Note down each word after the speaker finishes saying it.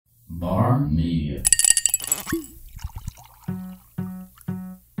Bar Media.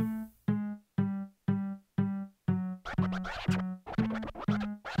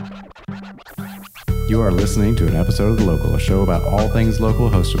 You are listening to an episode of The Local, a show about all things local,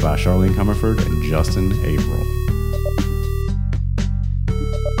 hosted by Charlene Comerford and Justin Averill.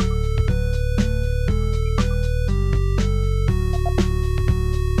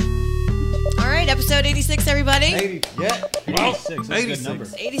 All right, episode 86, everybody. 86. That's a good number.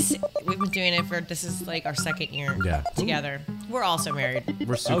 86. We've been doing it for, this is like our second year together. We're also married.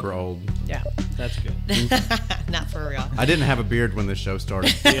 We're super old. Yeah. That's good. Not for real. I didn't have a beard when this show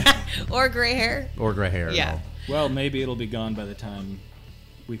started. Or gray hair. Or gray hair. Yeah. At all. Well, maybe it'll be gone by the time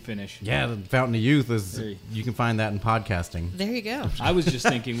we finish. Yeah, the Fountain of Youth is, Hey. you can find that in podcasting. There you go. I was just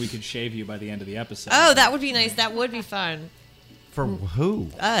thinking we could shave you by the end of the episode. Oh, that would be nice. That would be fun. For who?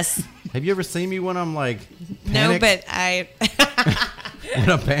 Us. Have you ever seen me when I'm like No, panicked? but I... When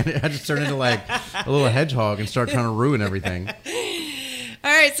I'm panicked, I just turn into like a little hedgehog and start trying to ruin everything.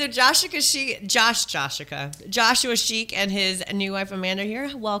 All right, so Joshua Sheik and his new wife Amanda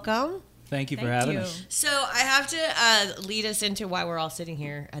here. Welcome. Thank you for having us. So I have to lead us into why we're all sitting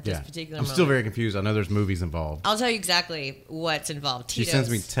here at this particular I'm moment. still very confused. I know there's movies involved. I'll tell you exactly what's involved. She sends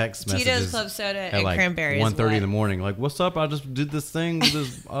me text messages Tito's Club Soda at and like cranberries. 1:30 in the morning. Like, what's up? I just did this thing with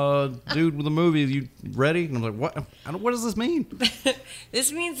this dude with the movie. You ready? And I'm like, what? What does this mean?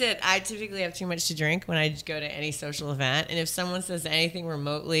 This means that I typically have too much to drink when I go to any social event. And if someone says anything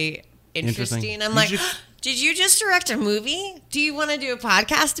remotely interesting, I'm like, did you just direct a movie? Do you want to do a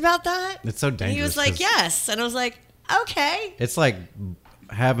podcast about that? It's so dangerous. And he was like, yes. And I was like, okay. It's like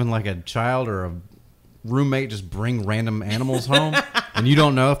having like a child or a roommate just bring random animals home, and you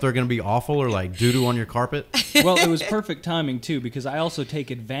don't know if they're going to be awful or like doo-doo on your carpet. Well, it was perfect timing, too, because I also take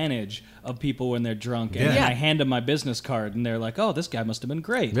advantage of people when they're drunk. And Yeah. I hand them my business card, and they're like, oh, this guy must have been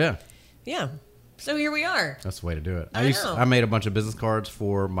great. Yeah. Yeah. So here we are. That's the way to do it. I know. I made a bunch of business cards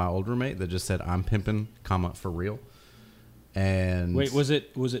for my old roommate that just said "I'm pimping, comma for real." And Wait, was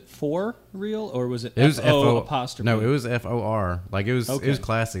it for real, or was it it was F-O apostrophe? No, it was FOR. Like it was Okay.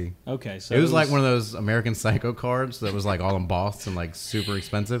 classy. Okay, so it was like one of those American Psycho cards that was like all embossed and like super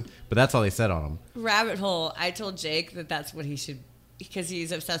expensive. But that's all they said on them. Rabbit Hole. I told Jake that that's what he should, because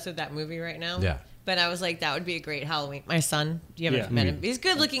he's obsessed with that movie right now. Yeah. But I was like, that would be a great Halloween. My son, you haven't Yeah. met him. He's a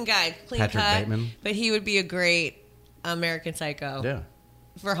good looking guy, clean Patrick cut. Bateman. But he would be a great American Psycho Yeah.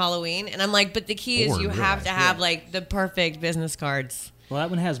 for Halloween. And I'm like, but the key is Or you in real have life, to have like the perfect business cards. Well, that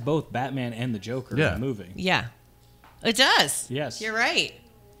one has both Batman and the Joker in the movie. Yeah. It does. Yes. You're right.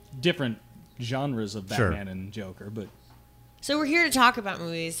 Different genres of Sure. Batman and Joker, but So we're here to talk about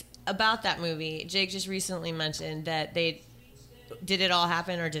movies. About that movie, Jake just recently mentioned that did it all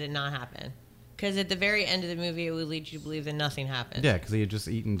happen or did it not happen? Because at the very end of the movie, it would lead you to believe that nothing happened. Yeah, because he had just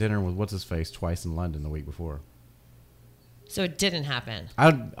eaten dinner with what's-his-face twice in London the week before. So it didn't happen.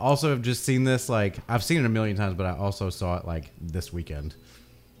 I also have just seen this, like, I've seen it a million times, but I also saw it, like, this weekend,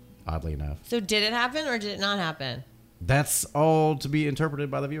 oddly enough. So did it happen or did it not happen? That's all to be interpreted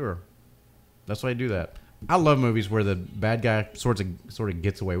by the viewer. That's why I do that. I love movies where the bad guy sort of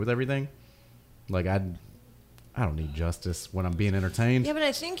gets away with everything. Like, I don't need justice when I'm being entertained. Yeah, but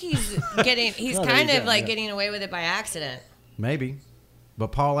I think he's he's Well, there kind you of go, like yeah. getting away with it by accident. Maybe. But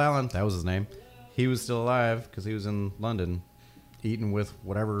Paul Allen, that was his name, he was still alive because he was in London eating with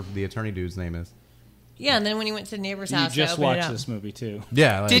whatever the attorney dude's name is. Yeah, and then when he went to the neighbor's you house, just to open it watched up. this movie too.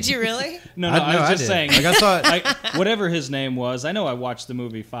 Yeah. Like, Did you really? No, I was just did. saying. Like, I saw it. Whatever his name was, I know I watched the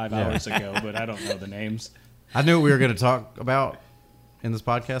movie 5 hours ago, but I don't know the names. I knew what we were going to talk about in this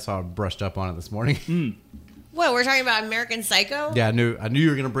podcast, so I brushed up on it this morning. What, we're talking about American Psycho? Yeah, I knew you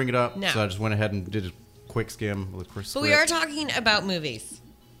were going to bring it up, No. so I just went ahead and did a quick skim with Chris. But we are talking about movies.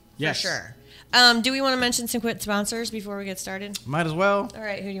 Yes. For sure. Do we want to mention some quick sponsors before we get started? Might as well. All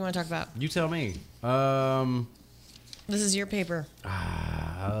right, who do you want to talk about? You tell me. This is your paper.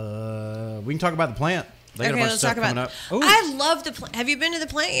 We can talk about the plant. They got a bunch of let's stuff talk coming about. up. Ooh. I love the plant. Have you been to the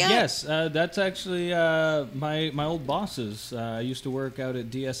plant yet? Yes, that's actually my old bosses. I used to work out at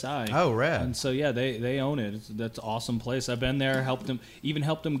DSI. Oh, rad. And so yeah, they own it. That's an awesome place. I've been there, helped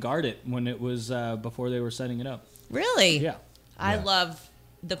them guard it when it was before they were setting it up. Really? Yeah. I Yeah. love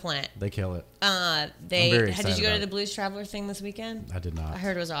the plant. They kill it. Did very you excited go to about the it. Blues Traveler thing this weekend? I did not. I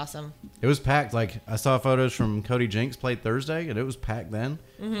heard it was awesome. It was packed. Like, I saw photos from Cody Jinks played Thursday, and it was packed then.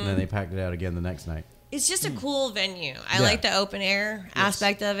 And then they packed it out again the next night. It's just a cool venue. I like the open air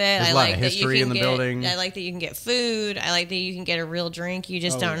aspect of it. There's I a lot like of that you history can in the get, building. I like that you can get food. I like that you can get a real drink. You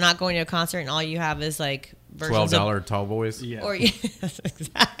just are not going to a concert and all you have is like versions $12 tall boys. Yeah. Or yes,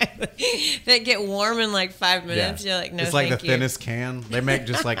 exactly. That get warm in like 5 minutes. You're like, no, it's like thank the you. thinnest can. They make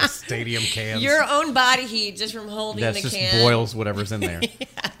just like a stadium can. Your own body heat just from holding the just can. boils whatever's in there.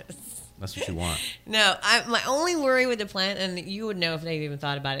 Yes. That's what you want. No, my only worry with the plant, and you would know if they've even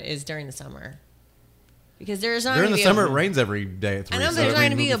thought about it, is during the summer. Because there's not During going the to be summer, it rains every day at 3. I know, but so there's not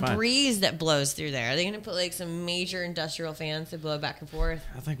going to be a fine. breeze that blows through there. Are they going to put like some major industrial fans that blow back and forth?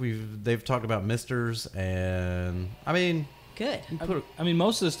 I think they've talked about misters, and I mean, Good. I mean,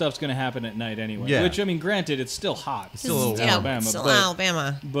 most of the stuff's going to happen at night anyway. Yeah. Which, I mean, granted, it's still hot. It's still a little warm. Alabama, Still but,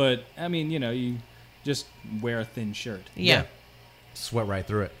 Alabama. But, I mean, you just wear a thin shirt. Yeah. sweat right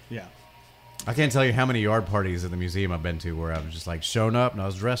through it. Yeah. I can't tell you how many yard parties at the museum I've been to where I've just like shown up and I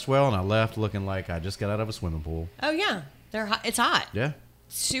was dressed well and I left looking like I just got out of a swimming pool. Oh yeah, they're hot. It's hot. Yeah,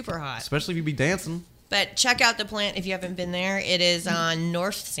 Super hot. especially if you be dancing. But check out the plant if you haven't been there. It is on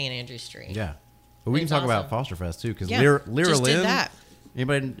North St. Andrew Street. Yeah, but we can It's talk about awesome. Foster Fest too because Yeah, Lyra just did Lynn. that.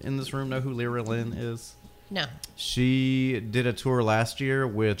 Anybody in this room know who Lyra Lynn is? No. She did a tour last year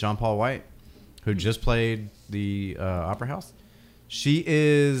with Jon Voight, who just played the Opera House. She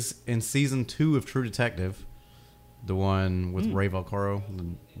is in season 2 of True Detective, the one with Ray Valcaro.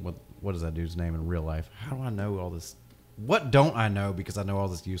 What is that dude's name in real life? How do I know all this? What don't I know because I know all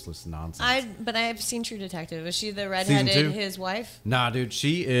this useless nonsense? But I've seen True Detective. Is she the Season redheaded, 2? his wife? Nah, dude,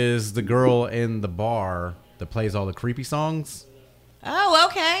 she is the girl in the bar that plays all the creepy songs. Oh,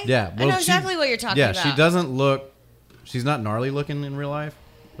 okay. Yeah, I know exactly what you're talking about. Yeah, she doesn't look. She's not gnarly looking in real life.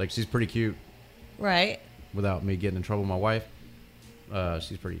 Like she's pretty cute. Right. Without me getting in trouble with my wife.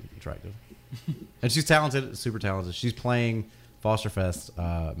 She's pretty attractive. And she's talented, super talented. She's playing Foster Fest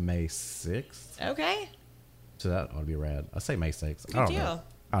May 6th. Okay. So that ought to be rad. I say May 6th. Good I don't deal. know.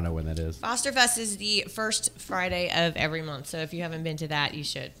 I don't know when that is. Foster Fest is the first Friday of every month. So if you haven't been to that, you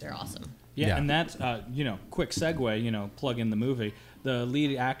should. They're awesome. Yeah, and that's, quick segue, plug in the movie. The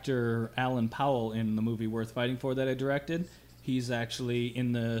lead actor, Alan Powell, in the movie Worth Fighting For that I directed, he's actually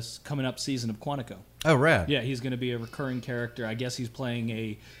in the coming up season of Quantico. Oh, rad. Yeah, he's going to be a recurring character. I guess he's playing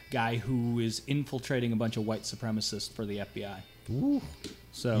a guy who is infiltrating a bunch of white supremacists for the FBI. Ooh.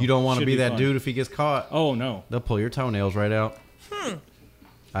 So You don't want to should be that fun. dude if he gets caught. Oh, no. They'll pull your toenails right out.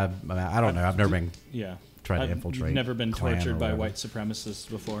 I don't know. I've never been Yeah. tried to I've infiltrate. never been Klan or tortured by whatever. white supremacists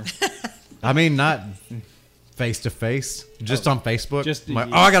before. I mean, not face to face, just on Facebook. Just- I'm like,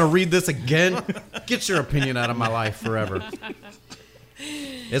 oh, I got to read this again. Get your opinion out of my life forever.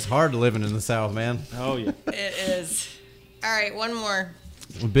 It's hard living in the South, man. Oh, yeah. It is. All right, one more.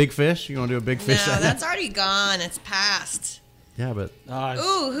 Big fish? You want to do a big fish? No, that's already gone. It's past. Yeah, but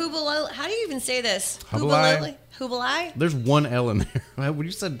Ooh, Hubalili. How do you even say this? Hubalili? Hubalili? there's one L in there. When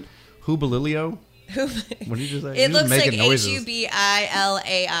you said Hubalilio, what did you just say? It You're just looks like making noises.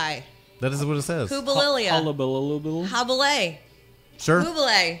 Hubilai. That is what it says. Hubalilia. Hullabaloo. Hubale. Sure.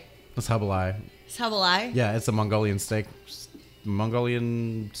 Hubale. That's Hubalai. It's Hubale. Yeah, it's a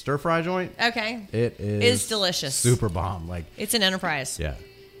Mongolian stir fry joint. Okay. It is It's delicious. Super bomb. Like, It's an enterprise. yeah.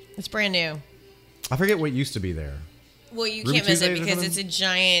 It's brand new. I forget what used to be there. Well, you Ruby can't miss it Tuesdays or because it's something? a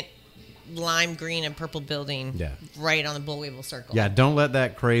giant lime green and purple building Yeah. right on the Bullweevil Circle. Yeah, don't let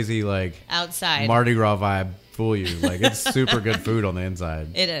that crazy like Outside. Mardi Gras vibe fool you. Like it's super good food on the inside.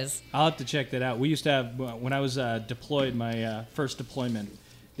 It is. I'll have to check that out. We used to have, when I was deployed, my first deployment,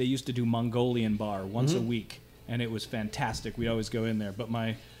 they used to do Mongolian bar once a week, and it was fantastic. We'd always go in there. But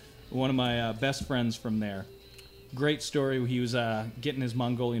one of my best friends from there, great story. He was getting his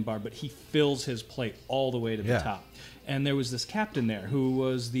Mongolian bar, but he fills his plate all the way to the Yeah. top. And there was this captain there who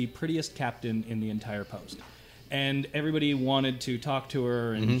was the prettiest captain in the entire post. And everybody wanted to talk to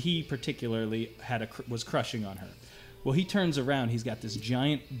her, and he particularly was crushing on her. Well, he turns around. He's got this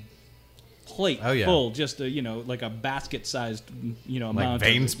giant plate full, just like a basket-sized, Like amount.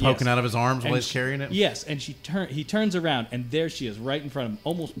 veins of, poking out of his arms while And he's carrying it. Yes, and he turns around, and there she is, right in front of him,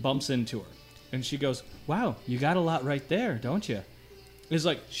 almost bumps into her. And she goes, "Wow, you got a lot right there, don't you?" It's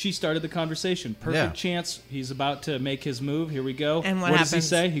like she started the conversation. Perfect chance. He's about to make his move. Here we go. And what does he happens?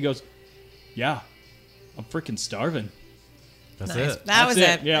 say? He goes, "Yeah, I'm freaking starving." That's Nice. it. That was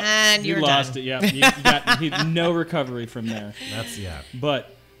it. Yeah, And you you're lost done. it. Yeah, you got no recovery from there. That's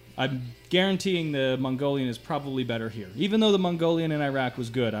But I'm guaranteeing the Mongolian is probably better here. Even though the Mongolian in Iraq was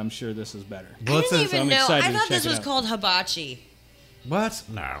good, I'm sure this is better. Well, I it's didn't a- even I'm know. excited I to thought check this it was out. called hibachi. What?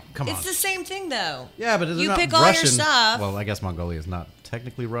 No, come on. It's the same thing, though. Yeah, but it's You not pick all your Russian. stuff. Well, I guess Mongolia is not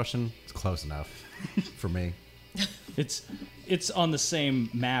technically Russian. It's close enough for me. It's on the same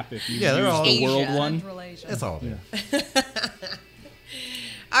map if you Yeah, they're use all- the world Asia. one. Central Asia. It's all there.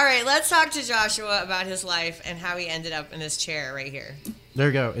 All right, let's talk to Joshua about his life and how he ended up in this chair right here. There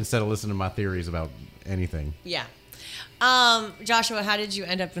you go. Instead of listening to my theories about anything. Yeah. Joshua, how did you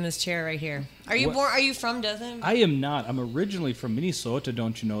end up in this chair right here? Are you born? Are you from Dothan? I am not. I'm originally from Minnesota.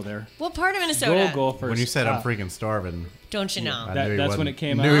 Don't you know there? What part of Minnesota? Go Gophers. When you said I'm freaking starving, Don't you know? I That- knew he that's when wasn't- it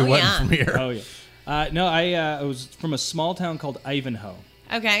came knew out? he Oh, wasn't yeah. from here. Oh yeah. No, I was from a small town called Ivanhoe.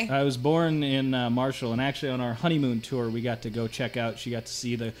 Okay. I was born in Marshall, and actually on our honeymoon tour, we got to go check out. She got to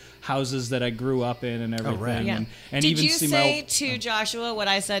see the houses that I grew up in and everything. rad. Yeah. And Did even you see say my to Joshua what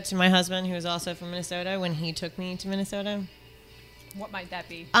I said to my husband, who is also from Minnesota, when he took me to Minnesota? What might that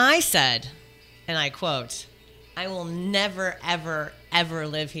be? I said, and I quote, "I will never, ever, ever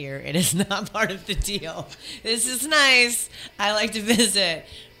live here. It is not part of the deal. This is nice. I like to visit,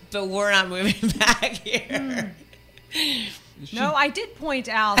 but we're not moving back here." No, I did point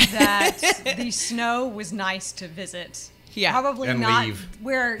out that the snow was nice to visit. Yeah. Probably And not leave.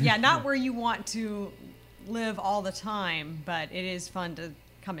 not where you want to live all the time, but it is fun to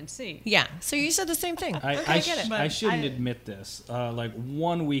come and see. Yeah. So you said the same thing. I get it. I But shouldn't I- admit this. Like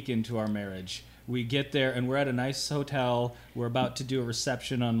 1 week into our marriage, we get there and we're at a nice hotel. We're about to do a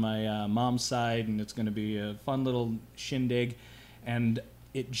reception on my mom's side, and it's going to be a fun little shindig. And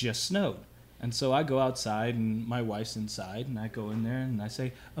it just snowed. And so I go outside, and my wife's inside, and I go in there and I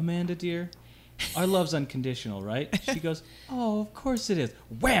say, "Amanda, dear, our love's unconditional, right?" She goes, "Oh, of course it is."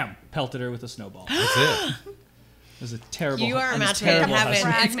 Wham! Pelted her with a snowball. That's it. It was a terrible. You are it was about to make terrible it happen.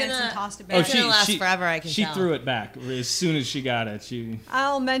 husband. It's Fragments gonna- and tossed it Oh, back. she- gonna last forever, I can She tell. threw it back as soon as she got it.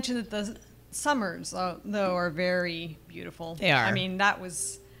 I'll mention that the summers, though, are very beautiful. They are. I mean, that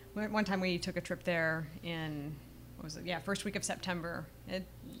was one time we took a trip there in, what was it? Yeah, first week of September. It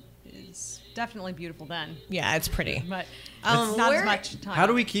is definitely beautiful then, Yeah, it's pretty. but it's not where- as much time. How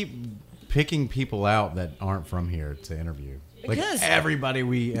do we keep picking people out that aren't from here to interview? Like Because- everybody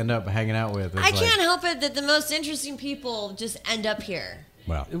we end up hanging out with is I like, can't help it that the most interesting people just end up here.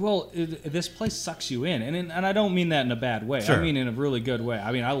 well, This place sucks you in, and I don't mean that in a bad way. Sure. I mean in a really good way.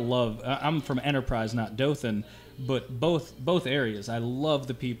 I mean, I'm from Enterprise, not Dothan, but both areas. I love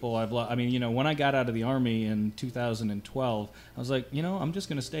the people. I mean, when I got out of the Army in 2012, I was like, I'm just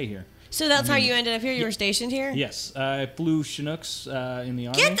going to stay here. So that's how you ended up here? You were stationed here? Yes, I flew Chinooks in the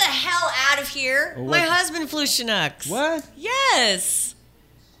Army. Get the hell out of here. Oh, My what? husband flew Chinooks. What? Yes.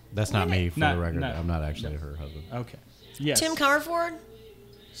 that's not me for Not- the record. not- I'm not actually her husband. Okay. Yes. Tim Comerford?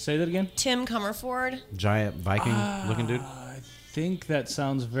 Say that again? Tim Comerford? Giant Viking looking dude. I think that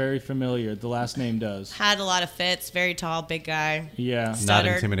sounds very familiar. The last name does. Had a lot of fits. Very tall, big guy. Yeah. Not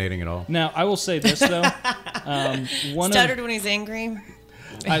Stuttered. intimidating at all. Now, I will say this, though. Stuttered when he's angry.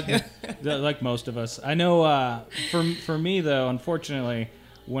 Like most of us. I know for me, though, unfortunately,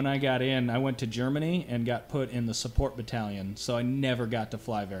 when I got in, I went to Germany and got put in the support battalion, so I never got to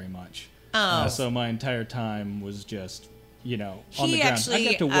fly very much. Oh. So my entire time was just, on the He ground. I actually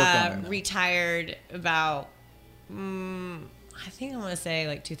got to work on him. retired about, I think I want to say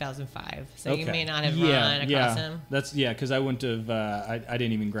like 2005. So you may not have run across him. That's because I wouldn't have. I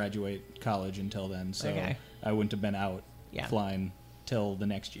didn't even graduate college until then, so Okay. I wouldn't have been out Yeah. flying till the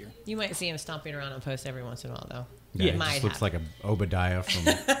next year. You might see him stomping around on posts every once in a while, though. Yeah, It he might just looks happen. like a Obadiah from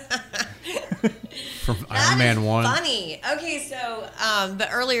That Iron Man is 1. funny. Okay, so but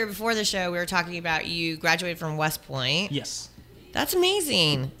earlier before the show, we were talking about you graduated from West Point. Yes, That's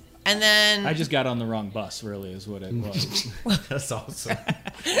amazing. And then I just got on the wrong bus. Really, is what it was. That's awesome.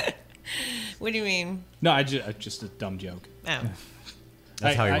 what do you mean? No, I just a dumb joke. Oh,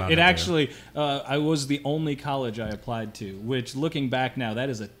 That's how you wound It up actually, I was the only college I applied to, which looking back now, that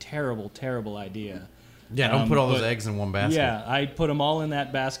is a terrible, terrible idea. Yeah, don't put all those but- eggs in one basket. Yeah, I put them all in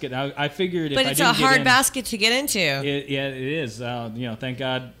that basket. I figured if but I it's didn't a get hard in, basket to get into. It is. Thank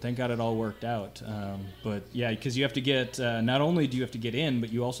God it all worked out. But yeah, because you have to get not only do you have to get in,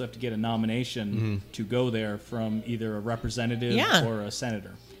 but you also have to get a nomination to go there from either a representative Yeah. or a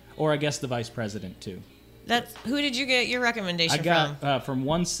senator, or I guess the vice president too. That's who did you get your recommendation I got from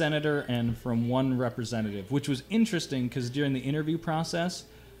one senator and from one representative, which was interesting because during the interview process,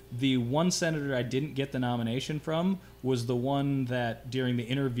 the one senator I didn't get the nomination from was the one that during the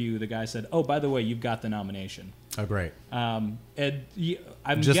interview the guy said, "Oh, by the way, you've got the nomination." Oh, great. I'm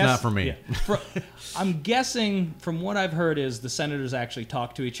Just not for me. I'm guessing from what I've heard is the senators actually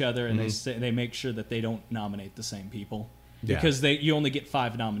talk to each other and they make sure that they don't nominate the same people. Yeah. Because you only get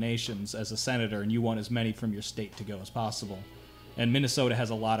 5 nominations as a senator, and you want as many from your state to go as possible. And Minnesota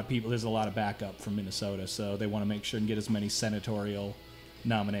has a lot of people. There's a lot of backup from Minnesota, so they want to make sure and get as many senatorial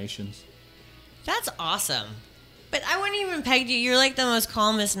nominations. That's awesome. But I wouldn't even peg you. You're like the most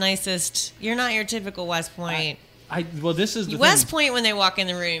calmest, nicest. You're not your typical West Point. Well, this is the West thing. Point, when they walk in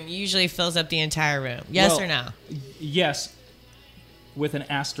the room, usually fills up the entire room. Yes or no? Yes, with an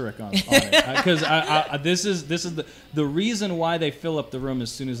asterisk on it. Because this is the reason why they fill up the room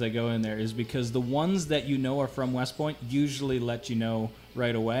as soon as they go in there is because the ones that you know are from West Point usually let you know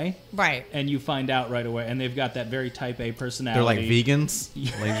right away. Right. And you find out right away. And they've got that very type A personality. They're like vegans.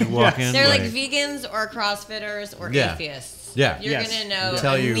 Like you walk in. They're like vegans or CrossFitters or atheists. Yeah. You're going to know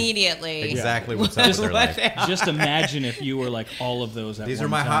Tell you immediately exactly what's up with their life. Just imagine if you were like all of those at These one are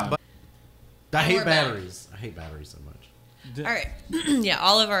my time. hot I hate we're back. batteries. I hate batteries so much. All right. Yeah,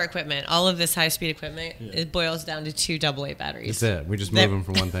 all of our equipment, all of this high-speed equipment, it boils down to 2 AA batteries. That's it. We just move them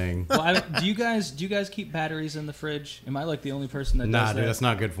from one thing. Well, do you guys keep batteries in the fridge? Am I like the only person that does Nah, that? dude, that's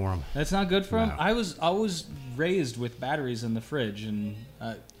not good for them. That's not good for them? No. I was raised with batteries in the fridge, and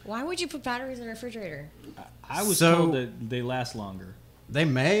Why would you put batteries in a refrigerator? I was told that they last longer. They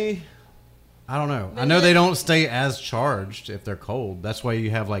may. I don't know. I know they don't stay as charged if they're cold. That's why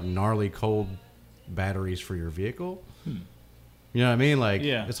you have like gnarly cold batteries for your vehicle. You know what I mean? Like,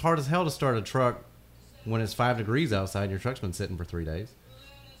 it's hard as hell to start a truck when it's 5 degrees outside and your truck's been sitting for 3 days.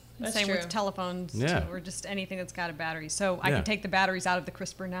 That's Same true. with telephones Yeah. too, or just anything that's got a battery. So I can take the batteries out of the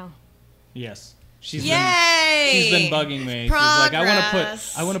crisper now. Yes. Yay! She's been bugging me. Progress.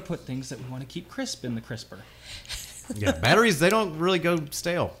 She's like, I want to put things that we want to keep crisp in the crisper. Yeah, batteries, they don't really go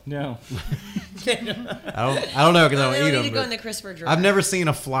stale. No. I don't know because I They don't eat need them. to go in the crisper drawer. I've never seen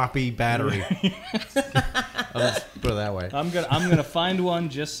a floppy battery. Let's put it that way. I'm gonna find one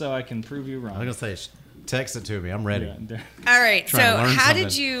just so I can prove you wrong. I'm going to say, text it to me. I'm ready. Yeah. All right. So Trying to learn how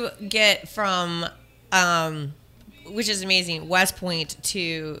did something. you get from, which is amazing, West Point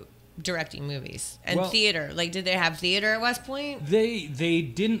to directing movies and theater? Like, did they have theater at West Point? They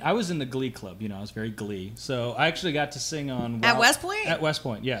didn't. I was in the Glee Club. I was very Glee. So I actually got to sing on At West Point? At West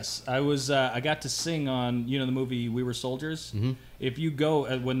Point, yes. I was. I got to sing on the movie We Were Soldiers. Mm-hmm. If you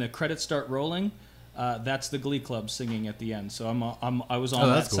go when the credits start rolling, that's the Glee Club singing at the end. So I was on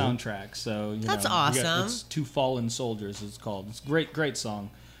that that's cool. soundtrack. So That's awesome. It's To Fallen Soldiers. It's called. It's a great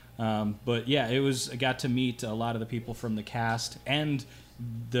song. But yeah, I got to meet a lot of the people from the cast, and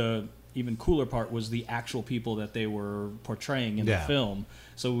the even cooler part was the actual people that they were portraying in the film.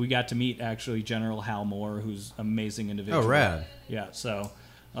 So we got to meet actually General Hal Moore, who's an amazing individual. Oh, rad. Yeah, so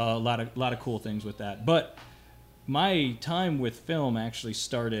a lot of cool things with that. But my time with film actually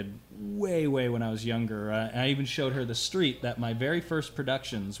started way when I was younger. I even showed her The Street, that my very first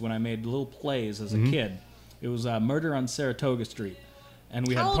productions when I made little plays as a kid. It was Murder on Saratoga Street. And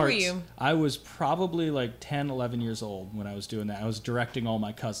we How had old parts. were you? I was probably like 10, 11 years old when I was doing that. I was directing all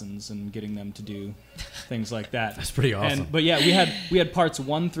my cousins and getting them to do things like that. That's pretty awesome. But yeah, we had parts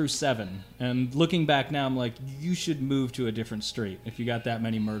 1 through 7. And looking back now, I'm like, you should move to a different street if you got that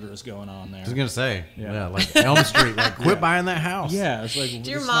many murders going on there. I was going to say, Yeah. like Elm Street. Like, quit buying that house. Yeah, it's like. Did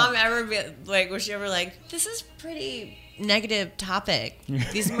your mom ever be like, was she ever like, this is pretty negative topic,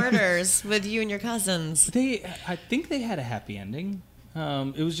 these murders with you and your cousins? I think they had a happy ending.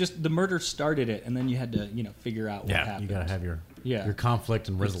 It was just the murder started it, and then you had to, figure out what happened. You got to have your Yeah. conflict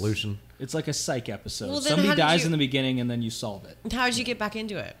and resolution. It's like a psych episode. Well, then Somebody how did dies you- in the beginning, and then you solve it. How did you get back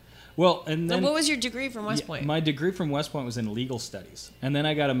into it? Well, and then And what was your degree from West Point? My degree from West Point was in legal studies, and then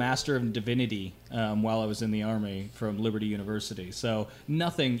I got a Master of Divinity while I was in the Army from Liberty University. So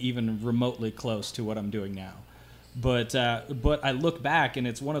nothing even remotely close to what I'm doing now. But I look back, and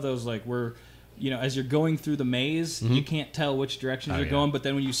it's one of those like where, as you're going through the maze, you can't tell which direction you're going. But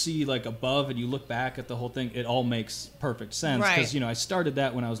then when you see like above and you look back at the whole thing, it all makes perfect sense. Right. Because I started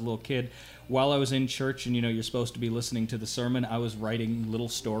that when I was a little kid. While I was in church, and you're supposed to be listening to the sermon, I was writing little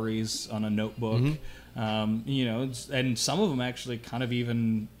stories on a notebook. And some of them actually kind of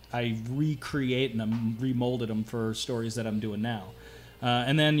even I recreate and I remolded them for stories that I'm doing now.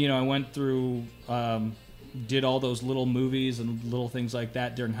 And then I went through. Did all those little movies and little things like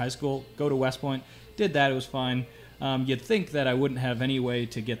that during high school. Go to West Point, did that. It was fine. You'd think that I wouldn't have any way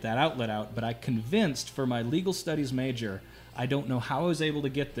to get that outlet out, but I convinced for my legal studies major, I don't know how I was able to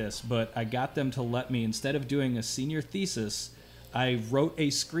get this, but I got them to let me, instead of doing a senior thesis, I wrote a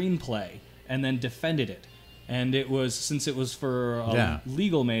screenplay and then defended it. And it was, since it was for a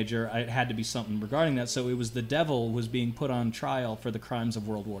legal major, it had to be something regarding that. So it was the devil was being put on trial for the crimes of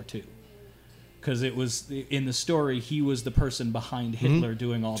World War II. Because it was, in the story, he was the person behind Hitler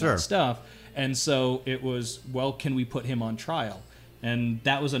doing all that stuff. And so it was, well, can we put him on trial? And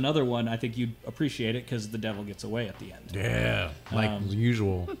that was another one. I think you'd appreciate it because the devil gets away at the end. Yeah, like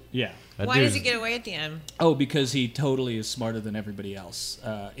usual. Yeah. Why does he get away at the end? Oh, because he totally is smarter than everybody else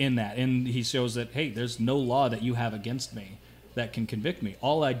in that. And he shows that, hey, there's no law that you have against me that can convict me.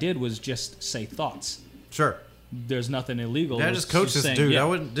 All I did was just say thoughts. Sure. There's nothing illegal. Yeah, I just coached this dude. Yeah.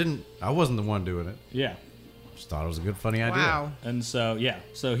 I wasn't the one doing it. Yeah. Just thought it was a good, funny idea. Wow. And so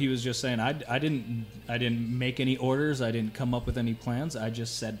so he was just saying, I didn't make any orders, I didn't come up with any plans, I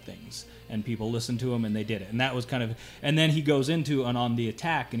just said things, and people listened to him and they did it. And that was kind of, and then he goes into on the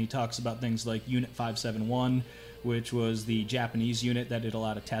attack and he talks about things like Unit 571, which was the Japanese unit that did a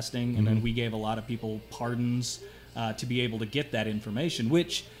lot of testing, and then we gave a lot of people pardons to be able to get that information.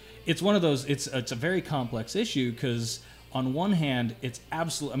 Which it's one of those, it's a very complex issue because, on one hand, it's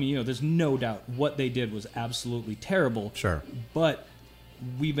absolutely, I mean, there's no doubt what they did was absolutely terrible. Sure. But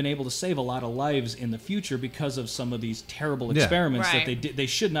we've been able to save a lot of lives in the future because of some of these terrible experiments that they did. They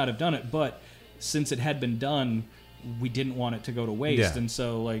should not have done it, but since it had been done, we didn't want it to go to waste. Yeah. And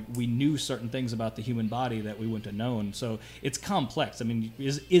so, like, we knew certain things about the human body that we wouldn't have known. So it's complex. I mean,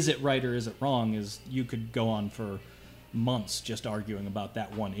 is it right or is it wrong? You could go on for months just arguing about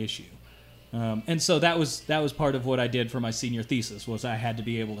that one issue. And so that was part of what I did for my senior thesis, was I had to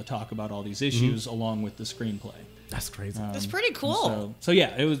be able to talk about all these issues along with the screenplay. That's crazy. That's pretty cool. So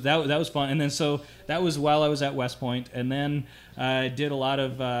yeah, it was that was fun. And then so that was while I was at West Point, and then I did a lot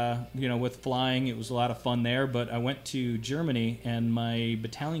of with flying. It was a lot of fun there. But I went to Germany, and my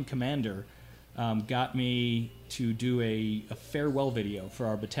battalion commander got me to do a farewell video for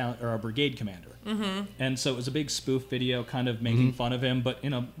our battalion or our brigade commander. Mm-hmm. And so it was a big spoof video, kind of making fun of him, but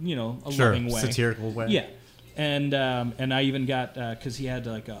in a loving way, satirical way. Yeah, and I even got because he had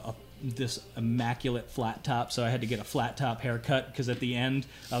like this immaculate flat top, so I had to get a flat top haircut because at the end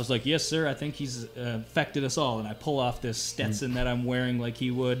I was like, yes sir, I think he's affected us all, and I pull off this Stetson that I'm wearing like he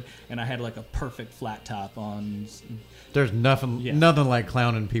would, and I had like a perfect flat top on. There's nothing like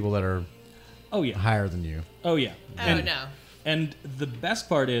clowning people that are higher than you. Oh yeah. No. And the best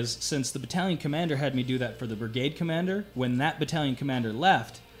part is, since the battalion commander had me do that for the brigade commander, when that battalion commander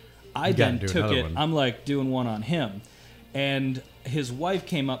left, I then took it. I'm like doing one on him. And his wife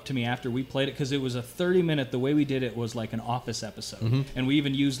came up to me after we played it, because it was a 30-minute, the way we did it was like an Office episode. And we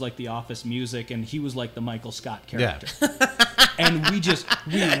even used like the Office music, and he was like the Michael Scott character. Yeah. And we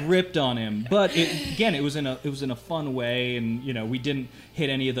ripped on him. But it was in a fun way, and we didn't hit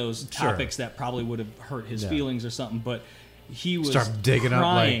any of those topics that probably would have hurt his feelings or something. But he was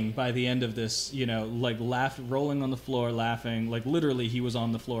crying by the end of this, like rolling on the floor, laughing. Like literally, he was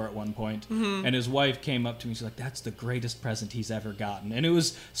on the floor at one point. And his wife came up to me. She's like, "That's the greatest present he's ever gotten." And it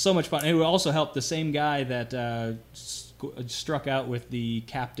was so much fun. And it also helped the same guy that struck out with the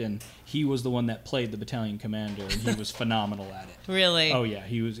captain. He was the one that played the battalion commander, and he was phenomenal at it. Really? Oh yeah,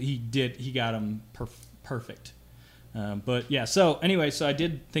 he got him perfect. But yeah, so anyway, so I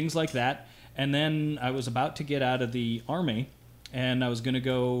did things like that. And then I was about to get out of the Army, and I was going to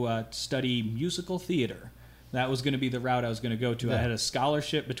go study musical theater. That was going to be the route I was going to go to. Yeah. I had a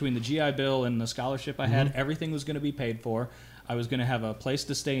scholarship between the GI Bill and the scholarship I had. Everything was going to be paid for. I was going to have a place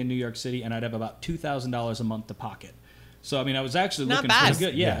to stay in New York City, and I'd have about $2,000 a month to pocket. So, I mean, I was actually looking pretty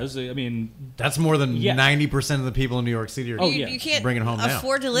good. Yeah, it was, that's more than 90% of the people in New York City are you can't bringing home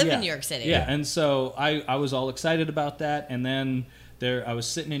afford to live in New York City. Yeah, and so I was all excited about that, and then I was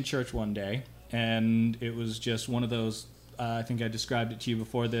sitting in church one day, and it was just one of those, I think I described it to you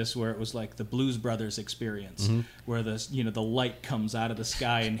before this, where it was like the Blues Brothers experience, where the light comes out of the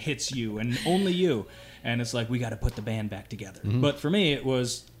sky and hits you, and only you. And it's like, we got to put the band back together. But for me, it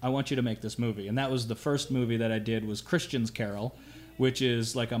was, I want you to make this movie. And that was the first movie that I did, was Christian's Carol, which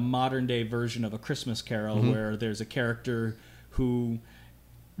is like a modern-day version of A Christmas Carol, where there's a character who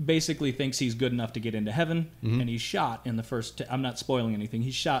basically thinks he's good enough to get into heaven, and he's shot in the first I'm not spoiling anything,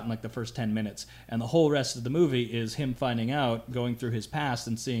 he's shot in like the first 10 minutes, and the whole rest of the movie is him finding out, going through his past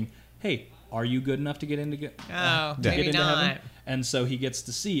and seeing, hey, are you good enough to get into heaven? And so he gets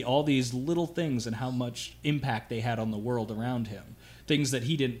to see all these little things and how much impact they had on the world around him, things that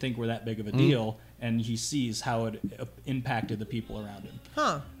he didn't think were that big of a deal, and he sees how it impacted the people around him.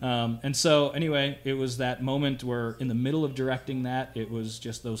 And so anyway, it was that moment where in the middle of directing that, it was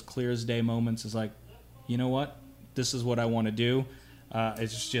just those clear as day moments. It's like, you know what? This is what I want to do.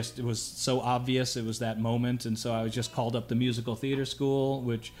 It was so obvious. It was that moment. And so I was just called up the musical theater school,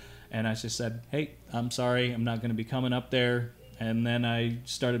 and I just said, hey, I'm sorry, I'm not going to be coming up there. And then I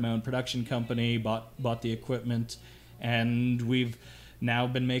started my own production company, bought the equipment, and we've now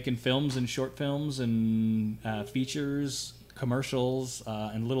been making films and short films and features, commercials,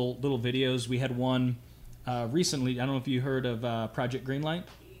 and little videos. We had one recently. I don't know if you heard of Project Greenlight.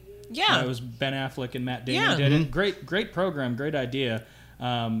 Yeah. It was Ben Affleck and Matt Damon did it. Great program, great idea.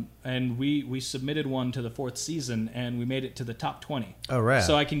 And we submitted one to the 4th season, and we made it to the top 20. Oh, right.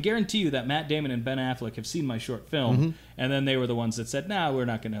 So I can guarantee you that Matt Damon and Ben Affleck have seen my short film, and then they were the ones that said, "Nah, we're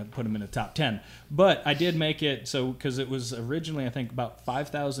not going to put him in the top 10." But I did make it because it was originally, I think, about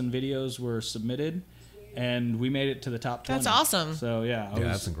 5,000 videos were submitted, and we made it to the top 20. That's awesome. So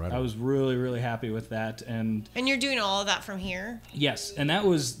that's incredible. I was really, really happy with that. And you're doing all of that from here? yes, and that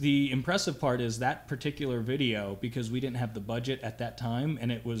was the impressive part, is that particular video, because we didn't have the budget at that time,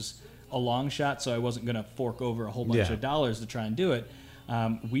 and it was a long shot, so I wasn't going to fork over a whole bunch of dollars to try and do it.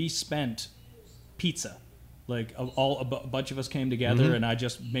 We spent pizza. Like a bunch of us came together, and I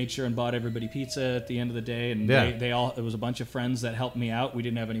just made sure and bought everybody pizza at the end of the day. And they all, it was a bunch of friends that helped me out. We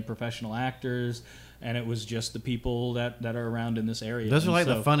didn't have any professional actors, and it was just the people that are around in this area. Those are like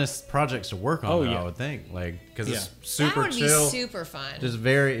the funnest projects to work on, I would think. Like, because it's super chill. That would be super fun. Just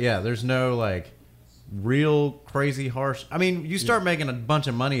very, there's no like real crazy harsh. I mean, you start making a bunch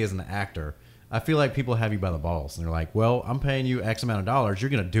of money as an actor, I feel like people have you by the balls, and they're like, well, I'm paying you X amount of dollars.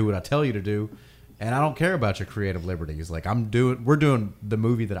 You're going to do what I tell you to do. And I don't care about your creative liberties. Like, we're doing the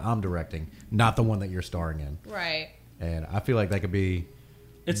movie that I'm directing, not the one that you're starring in. Right. And I feel like that could be...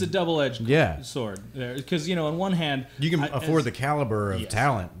 It's a double-edged sword. Because, on one hand... You can afford the caliber of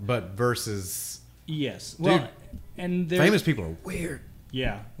talent, but versus... Yes. Dude, well, and famous people are weird.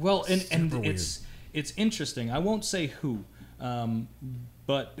 Yeah. Well, and weird. It's interesting. I won't say who,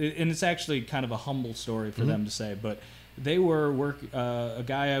 but it's actually kind of a humble story for them to say, but... They were a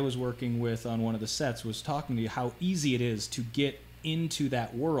guy I was working with on one of the sets was talking to you how easy it is to get into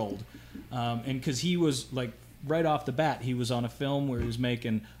that world, and because he was like right off the bat, he was on a film where he was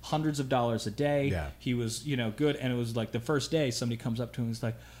making hundreds of dollars a day. Yeah. He was good, and it was like the first day somebody comes up to him and is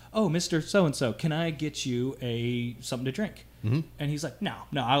like, "Oh, Mr. So and So, can I get you something to drink?" Mm-hmm. And he's like, "No,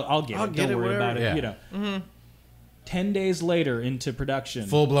 I'll get it. Don't worry about it." Yeah. 10 days later into production,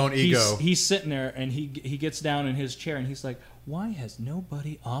 full-blown ego. He's sitting there, and he gets down in his chair, and he's like, "Why has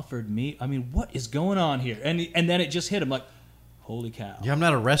nobody offered me? I mean, what is going on here?" And then it just hit him like, "Holy cow!" Yeah, I'm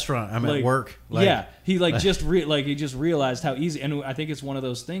not at a restaurant. I'm at work. He just realized how easy. And I think it's one of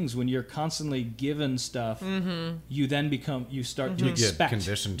those things when you're constantly given stuff, you then start to expect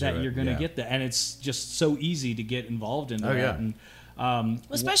that you're going to get that, and it's just so easy to get involved in that. Yeah. And,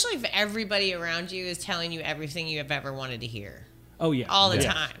 especially if everybody around you is telling you everything you have ever wanted to hear. Oh yeah, all the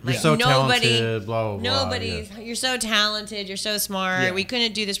time. Like, you're so talented, blah, blah, blah. You're so talented. You're so smart. Yeah. We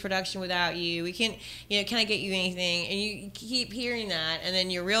couldn't do this production without you. We can't. Can I get you anything? And you keep hearing that, and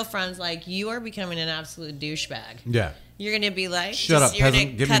then your real friends like you are becoming an absolute douchebag. Yeah. You're gonna be like, shut up,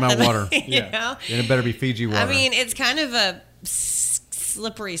 peasant. Give me my water. You know? And it better be Fiji water. I mean, it's kind of a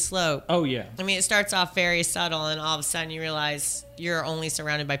slippery slope. Oh yeah. I mean, it starts off very subtle, and all of a sudden you realize you're only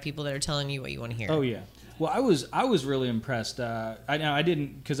surrounded by people that are telling you what you want to hear. Oh yeah. Well, I was really impressed. I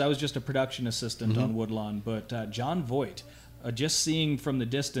didn't, because I was just a production assistant on Woodlawn, but Jon Voight, just seeing from the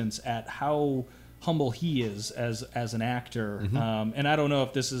distance at how humble he is as an actor, and I don't know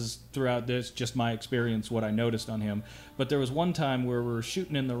if this is throughout this, just my experience, what I noticed on him, but there was one time where we were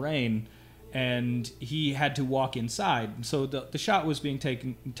shooting in the rain, and he had to walk inside. So the shot was being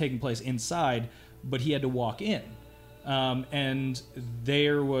taking place inside, but he had to walk in. And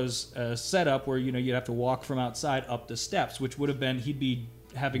there was a setup where you'd have to walk from outside up the steps, which would have been he'd be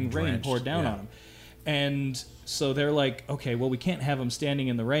having rain poured down on him. And so they're like, okay, well, we can't have him standing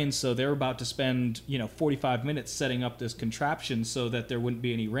in the rain, so they're about to spend 45 minutes setting up this contraption so that there wouldn't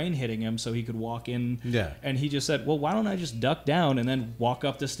be any rain hitting him, so he could walk in. Yeah. And he just said, well, why don't I just duck down and then walk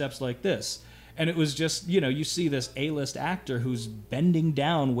up the steps like this? And it was just, you see this A-list actor who's bending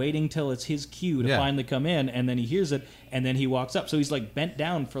down, waiting till it's his cue to finally come in, and then he hears it, and then he walks up. So he's like bent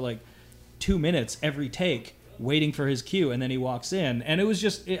down for like 2 minutes every take, waiting for his cue, and then he walks in. And it was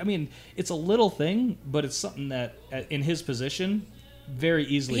just, it's a little thing, but it's something that, in his position, very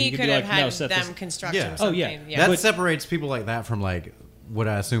easily he could have had them construct him something. Oh, yeah. That separates people like that from like what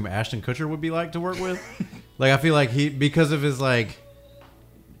I assume Ashton Kutcher would be like to work with. Like, I feel like because of his like...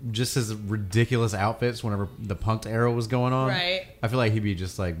 just his ridiculous outfits whenever the punked era was going on. Right. I feel like he'd be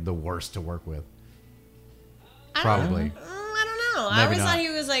just like the worst to work with. Probably. I don't know. I always thought he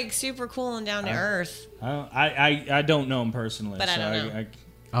was like super cool and down to earth. I don't know him personally. But I don't know.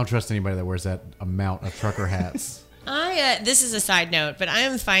 I don't trust anybody that wears that amount of trucker hats. This is a side note, but I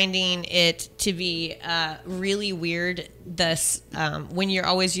am finding it to be really weird when you're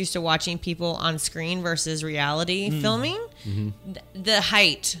always used to watching people on screen versus reality filming. The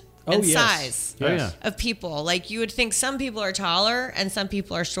height and yes. size Oh, yeah. of people. Like you would think some people are taller and some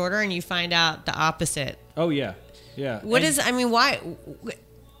people are shorter, and you find out the opposite. Oh yeah, yeah. What is? I mean, why?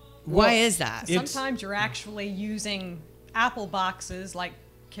 Why is that? Sometimes you're actually using apple boxes like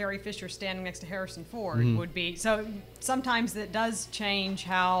Carrie Fisher standing next to Harrison Ford would be. So sometimes it does change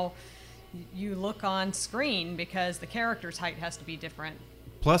how you look on screen because the character's height has to be different.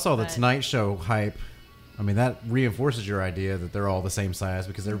 Plus all the But- Tonight Show hype. I mean, that reinforces your idea that they're all the same size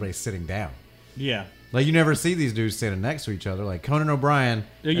because everybody's sitting down. Yeah. Like, you never see these dudes standing next to each other. Like, Conan O'Brien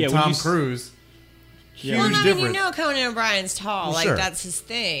and Yeah, when Tom you Cruise. Yeah. Well, Huge I mean, difference. you know, Conan O'Brien's tall. Well, Like sure. that's his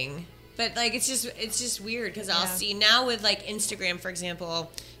thing. But like, it's just weird because I'll Yeah. see now with like Instagram, for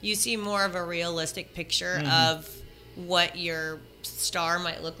example, you see more of a realistic picture Mm-hmm. of what your star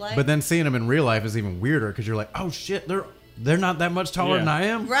might look like. But then seeing them in real life is even weirder because you're like, oh, shit, they're not that much taller Yeah. than I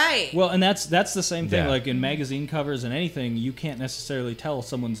am. right. Well, and that's the same thing. Yeah. Like in magazine covers and anything, you can't necessarily tell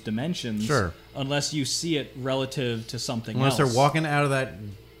someone's dimensions Sure. unless you see it relative to something Unless else. they're walking out of that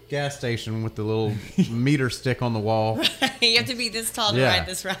gas station with the little meter stick on the wall You have to be this tall to Yeah. ride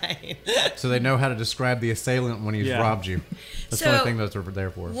this ride. so they know how to describe the assailant when he's Yeah. robbed you. That's the So- only thing those are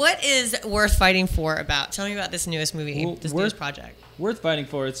there for. What is worth fighting for about? Tell me about this newest movie, Well, this worth- newest project. Worth fighting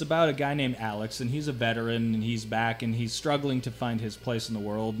for. It's about a guy named Alex, and he's a veteran, and he's back, and he's struggling to find his place in the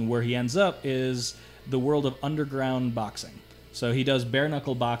world. And where he ends up is the world of underground boxing. So he does bare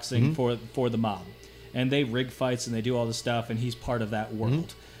knuckle boxing for the mob, and they rig fights and they do all this stuff, and he's part of that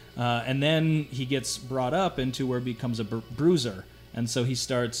world. And then he gets brought up into where he becomes a bruiser, and so he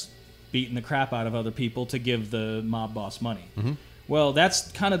starts beating the crap out of other people to give the mob boss money. Well,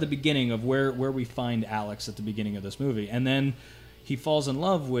 that's kind of the beginning of where we find Alex at the beginning of this movie. And then he falls in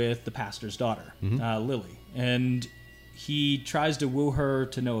love with the pastor's daughter, Lily. And he tries to woo her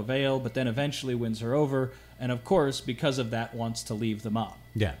to no avail, but then eventually wins her over. And of course, because of that, wants to leave the mob.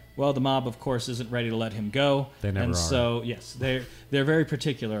 Yeah. Well, the mob, of course, isn't ready to let him go. They never and are. so, yes, they're very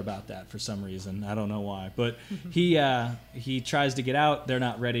particular about that for some reason. I don't know why. But he tries to get out. They're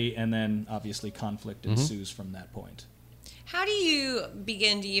not ready. And then, obviously, conflict ensues from that point. How do you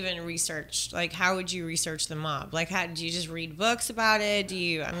begin to even research? Like, how would you research the mob? Like, how do you just read books about it? Do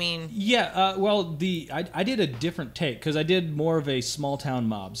you? I mean, Yeah, well, I did a different take because I did more of a small town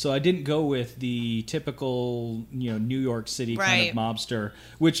mob, so I didn't go with the typical New York City kind of Right. mobster,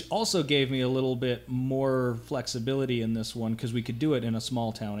 which also gave me a little bit more flexibility in this one because we could do it in a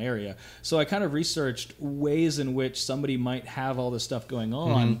small town area. So I kind of researched ways in which somebody might have all this stuff going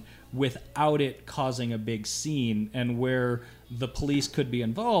on without it causing a big scene, and where the police could be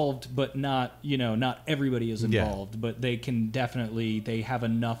involved, but not everybody is Yeah. involved, but they have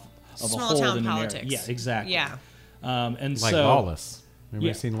enough of Small a hold town in an area. politics. Yeah, exactly. yeah. And Like so Lawless. Anybody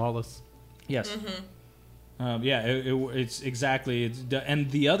Yeah. seen Lawless? yes, Mm-hmm. it's exactly. And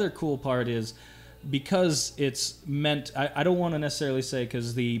the other cool part is because it's meant. I don't want to necessarily say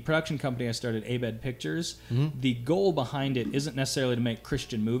because the production company I started, Ebed Pictures, the goal behind it isn't necessarily to make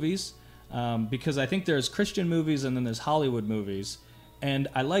Christian movies, because I think there's Christian movies and then there's Hollywood movies, and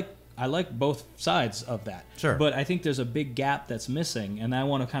I like both sides of that. Sure. But I think there's a big gap that's missing, and I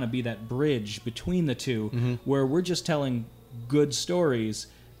want to kind of be that bridge between the two, where we're just telling good stories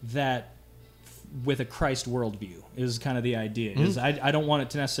that with a Christ worldview is kind of the idea. Is I don't want it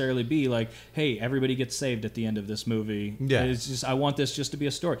to necessarily be like, hey, everybody gets saved at the end of this movie. Yeah. It's just I want this just to be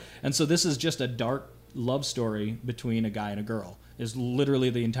a story. And so this is just a dark love story between a guy and a girl. Is literally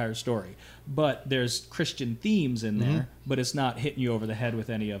the entire story. But there's Christian themes in there, but it's not hitting you over the head with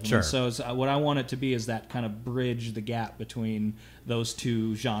any of them. Sure. And so what I want it to be is that kind of bridge the gap between those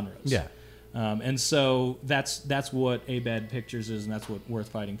two genres. Yeah. And so that's what Ebed Pictures is, and that's what Worth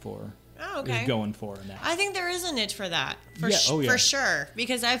Fighting For Oh, okay. is going for in that. I think there is a niche for that, for Yeah, oh, yeah. for sure.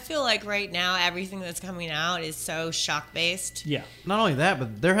 Because I feel like right now everything that's coming out is so shock based. Yeah. Not only that,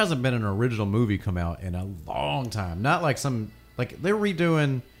 but there hasn't been an original movie come out in a long time. Not like they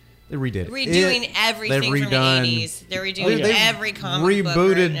redid Redoing It. everything They've from the redone- 80s. They're redoing They've every comic book right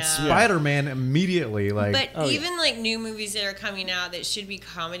rebooted now. Spider-Man immediately. Like, But even like new movies that are coming out that should be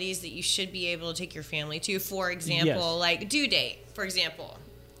comedies that you should be able to take your family to. For example, Yes. like Due Date, for example.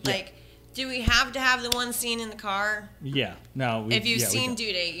 Yeah. Like, do we have to have the one scene in the car? Yeah. No. If you've we seen don't.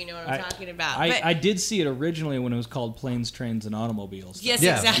 Due Date, you know what I'm talking about. I did see it originally when it was called Planes, Trains, and Automobiles. Yes,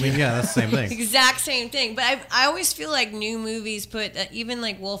 yeah, exactly. I mean, yeah, that's the same thing. Exact same thing. But I always feel like new movies put even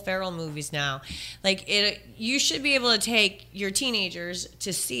like Will Ferrell movies now, like you should be able to take your teenagers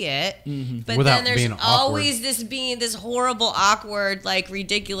to see it, but Without then there's being awkward. always this horrible, awkward, like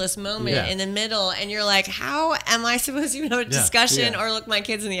ridiculous moment Yeah. in the middle, and you're like, how am I supposed to even have a Yeah. discussion Yeah. or look my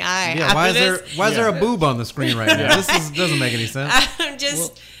kids in the eye? Yeah, after why is this? there a boob on the screen right now? This doesn't make any sense. I'm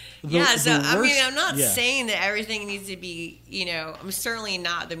just. So I mean, I'm not yeah. saying that everything needs to be, I'm certainly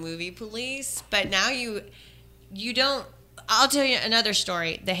not the movie police, but now you don't. I'll tell you another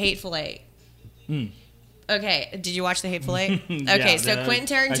story. The Hateful Eight. Okay, did you watch The Hateful Eight? Okay, so Quentin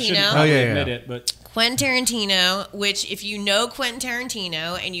Tarantino. Admit it, but Quentin Tarantino, which if you know Quentin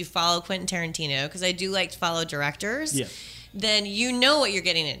Tarantino and you follow Quentin Tarantino, because I do like to follow directors, then you know what you're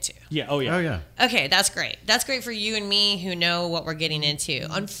getting into. Yeah. Oh yeah. Oh yeah. Okay, that's great. That's great for you and me who know what we're getting into.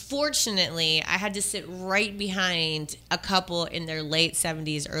 Unfortunately, I had to sit right behind a couple in their late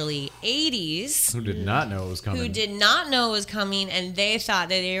 70s, early 80s. Who did not know it was coming. Who did not know it was coming, and they thought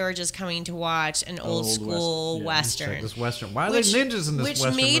that they were just coming to watch an old school Western. Check this Western. Why are there ninjas in this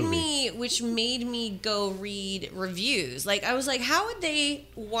Western movie? Which made me go read reviews. Like, I was like, how would they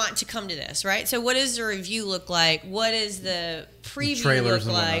want to come to this, right? So what does the review look like? What is the preview look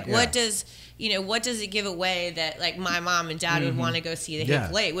like? What does it give away that like my mom and dad would want to go see The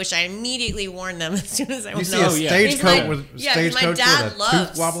Hateful Eight? Which I immediately warned them as soon as I was. You see a stagecoach with my dad with a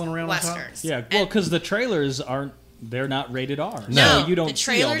tooth wobbling around Westerns. on top? Yeah, well, because the trailers they're not rated R. No, you don't. The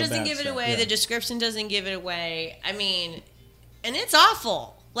trailer see all the doesn't bad give it stuff. away. Yeah. The description doesn't give it away. I mean, and it's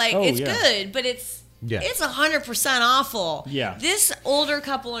awful. Like it's good, but it's 100% awful. Yeah. This older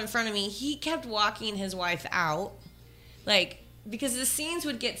couple in front of me, he kept walking his wife out, like. Because the scenes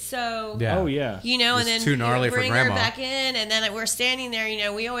would get so, Yeah. Oh yeah, and then too gnarly for bring her grandma. back in, and then we're standing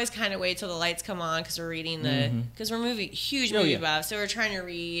there. We always kind of wait till the lights come on because we're reading because we're huge movie buffs, so we're trying to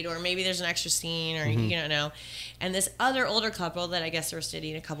read, or maybe there's an extra scene, or you don't know. And this other older couple that I guess were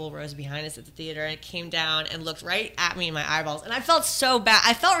sitting a couple of rows behind us at the theater, and came down and looked right at me in my eyeballs, and I felt so bad.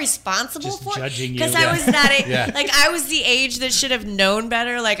 I felt responsible Just for judging you. because I was that age. Yeah. I was the age that should have known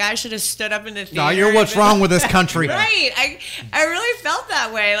better. Like I should have stood up in the theater. No, you're what's wrong with this country. Right. I really felt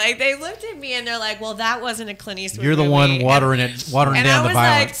that way. Like they looked at me and they're like, "Well, that wasn't a Clint Eastwood You're the movie." one watering down the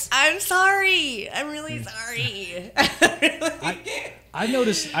violence. Like, I'm sorry. I'm really sorry. I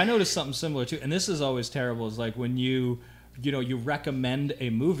noticed something similar too, and this is always terrible. Is like when you recommend a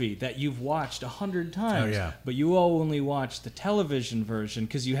movie that you've watched 100 times, but you only watched the television version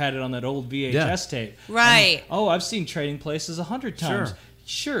because you had it on that old VHS tape. Right. And, I've seen Trading Places 100 times.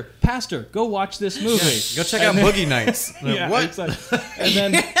 Sure, Pastor, go watch this movie. Yeah, go check out Boogie Nights. What?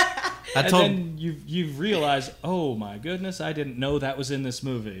 And then you've realized, oh my goodness, I didn't know that was in this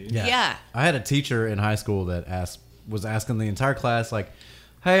movie. Yeah. I had a teacher in high school that was asking the entire class, like,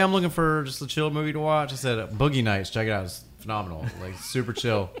 hey, I'm looking for just a chill movie to watch. I said, Boogie Nights, check it out. It's phenomenal. Like, super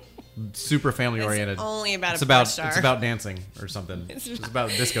chill. Super family oriented. It's only about it's about dancing or something. It's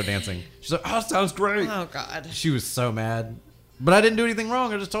about disco dancing. She's like, oh, sounds great. Oh, God. She was so mad. But I didn't do anything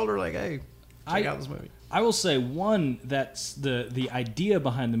wrong. I just told her, like, hey, check out this movie. I will say, one, that's the idea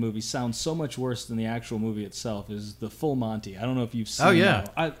behind the movie sounds so much worse than the actual movie itself, is the Full Monty. I don't know if you've seen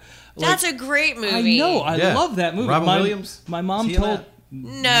that. That's a great movie. I know. I love that movie. Robin Williams? My mom told...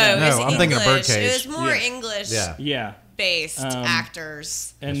 No, it's I'm English. thinking of Birdcage. It was more English. Yeah. Based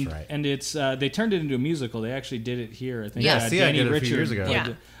actors. And, That's right. And it's they turned it into a musical. They actually did it here. I think. Yeah, see, I did it a few years ago.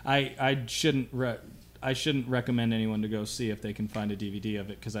 Yeah. I shouldn't recommend anyone to go see if they can find a DVD of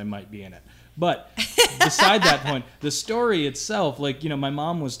it because I might be in it. But beside that point, the story itself, my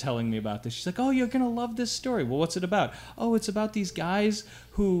mom was telling me about this. She's like, "Oh, you're gonna love this story." Well, what's it about? Oh, it's about these guys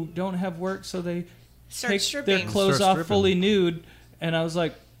who don't have work, so they take their clothes off fully nude. And I was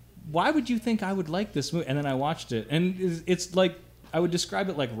like, why would you think I would like this movie? And then I watched it, and it's like, I would describe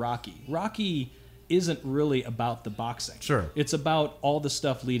it like Rocky. Rocky isn't really about the boxing. Sure. It's about all the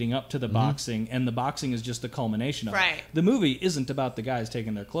stuff leading up to the boxing, and the boxing is just the culmination of Right. it. The movie isn't about the guys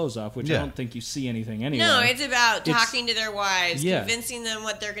taking their clothes off, which I don't think you see anything anyway. No, it's about talking to their wives, Yeah. convincing them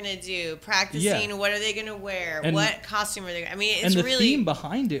what they're going to do, practicing what are they going to wear, And- what costume are they I mean, it's and the really... theme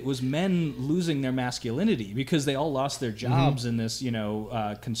behind it was men losing their masculinity because they all lost their jobs in this,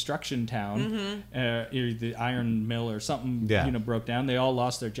 construction town, the iron mill or something, broke down. They all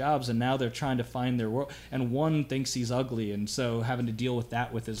lost their jobs, and now they're trying to find their world. And one thinks he's ugly, and so having to deal with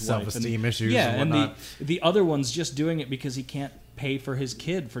that with his Self-esteem wife. issues Yeah, and whatnot. the other one's just doing it because he can't pay for his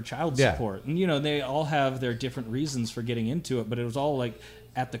kid for child support. And they all have their different reasons for getting into it, but it was all like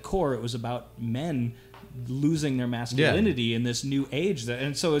at the core, it was about men losing their masculinity in this new age.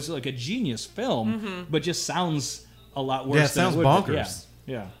 And so it's like a genius film, but just sounds a lot worse. Yeah, it sounds bonkers.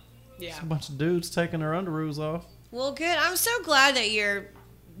 Yeah. It's a bunch of dudes taking their underoos off. Well, good. I'm so glad that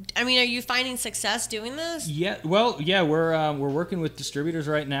are you finding success doing this? Yeah, well, yeah, we're working with distributors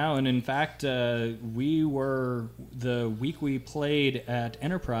right now, and in fact, we were the week we played at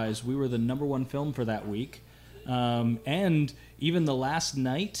Enterprise, we were the #1 film for that week, and even the last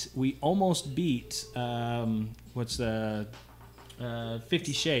night, we almost beat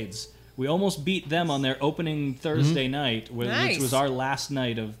 50 Shades. We almost beat them on their opening Thursday night, which was our last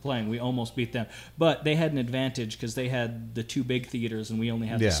night of playing. We almost beat them. But they had an advantage because they had the 2 big theaters and we only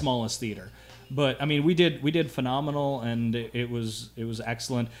had the smallest theater. But I mean, we did phenomenal, and it was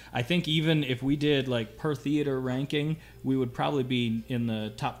excellent. I think even if we did like per theater ranking, we would probably be in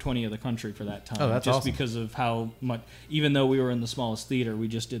the top 20 of the country for that time. Oh, that's just awesome. Because of how much, even though we were in the smallest theater, we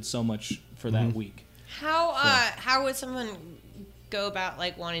just did so much for that week. How would someone go about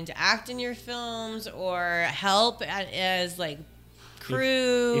like wanting to act in your films or help as like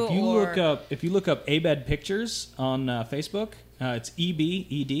crew? If you look up Ebed Pictures on Facebook, it's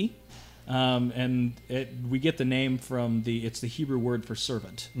EBED. And we get the name from it's the Hebrew word for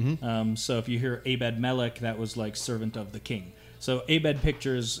servant. So if you hear Ebed Melech, that was like servant of the king. So Ebed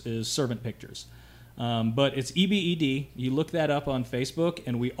Pictures is servant pictures. But it's EBED. You look that up on Facebook,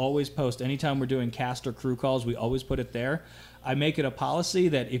 and we always post, anytime we're doing cast or crew calls, we always put it there. I make it a policy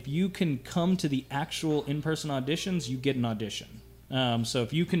that if you can come to the actual in-person auditions, you get an audition. So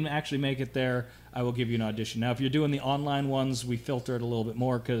if you can actually make it there, I will give you an audition. Now, if you're doing the online ones, we filter it a little bit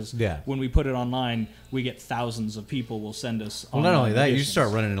more because when we put it online, we get thousands of people will send us. Well, not only that, auditions. you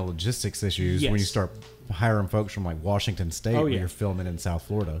start running into logistics issues when you start hiring folks from like Washington State when you're filming in South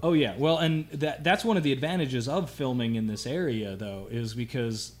Florida. Oh yeah, well, and that's one of the advantages of filming in this area, though, is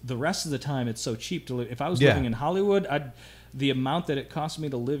because the rest of the time it's so cheap to live. If I was living in Hollywood, the amount that it cost me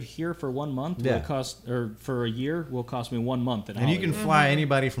to live here for 1 month for a year will cost me 1 month in Hollywood. You can fly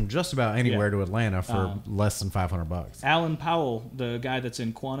anybody from just about anywhere to Atlanta for less than $500. Alan Powell, the guy that's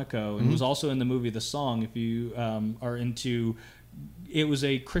in Quantico and was also in the movie The Song, if you are into, it was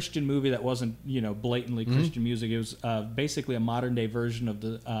a Christian movie that wasn't blatantly Christian music. It was basically a modern day version of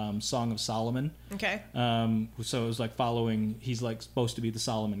the Song of Solomon. Okay. So it was like he's like supposed to be the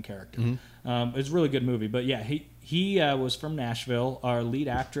Solomon character. It's a really good movie, but yeah, he was from Nashville. Our lead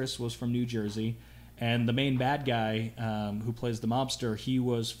actress was from New Jersey, and the main bad guy who plays the mobster, he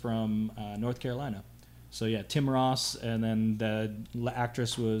was from North Carolina. So yeah, Tim Ross, and then the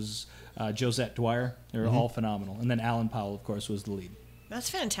actress was Josette Dwyer. They were all phenomenal, and then Alan Powell, of course, was the lead. That's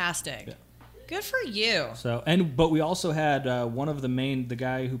fantastic. Yeah. Good for you. So but we also had one of the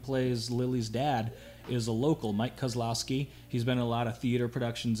guy who plays Lily's dad is a local, Mike Kozlowski. He's been in a lot of theater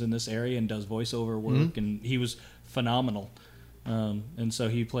productions in this area and does voiceover work, and he was phenomenal. And so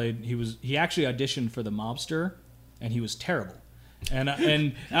he actually auditioned for the mobster, and he was terrible. And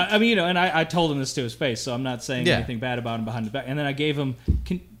I told him this to his face, so I'm not saying anything bad about him behind his back. And then I gave him,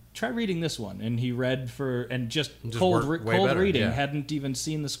 try reading this one, and he read just cold reading, hadn't even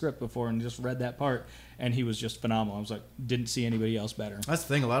seen the script before, and just read that part, and he was just phenomenal. I was like, didn't see anybody else better. That's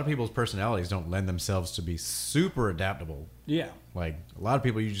the thing. A lot of people's personalities don't lend themselves to be super adaptable. Yeah, like a lot of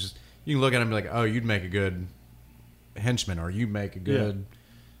people, you can look at them and be like, oh, you'd make a good henchman, or you'd make a good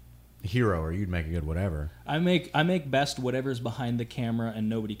hero, or you'd make a good whatever. I make best whatever's behind the camera and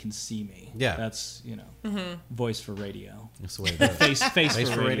nobody can see me. Yeah, that's voice for radio. That's the way it is. face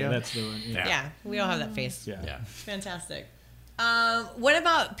for radio. That's the one. Yeah, we all have that face. Yeah. Fantastic. What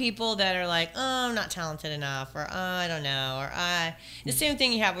about people that are like, oh, I'm not talented enough, or I don't know, or the same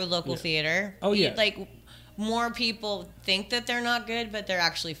thing you have with local theater. Oh yeah, like more people think that they're not good, but they're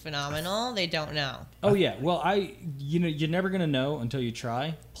actually phenomenal. They don't know. Oh yeah. Well, you're never gonna know until you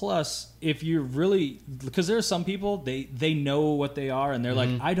try. Plus, if you're really, because there are some people they know what they are, and they're like,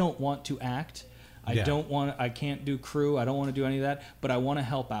 I don't want to act. I can't do crew. I don't want to do any of that, but I want to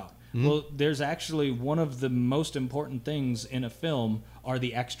help out. Well, there's actually one of the most important things in a film are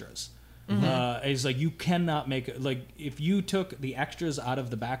the extras. It's like you cannot if you took the extras out of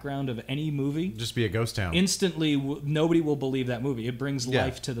the background of any movie, just be a ghost town. Instantly, nobody will believe that movie. It brings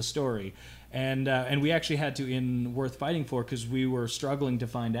life to the story, and we actually had to in Worth Fighting For, because we were struggling to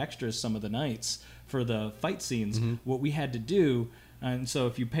find extras some of the nights for the fight scenes. What we had to do, and so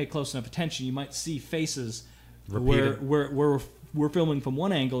if you pay close enough attention, you might see faces where we're filming from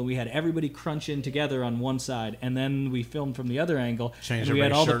one angle, and we had everybody crunch in together on one side, and then we filmed from the other angle, and we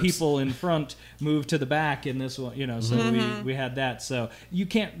had all the people in front move to the back in this one, so we had that. So you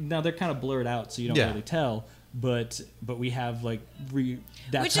can't, now they're kind of blurred out, so you don't really tell, but we have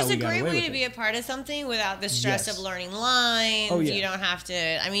that's which how is we a got great away way with to it. be a part of something without the stress of learning lines. Oh, yeah. You don't have to,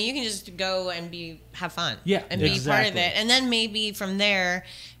 you can just go and have fun. Yeah, and be part of it. And then maybe from there,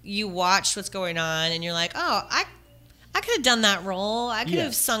 you watch what's going on, and you're like, oh, I could have done that role. I could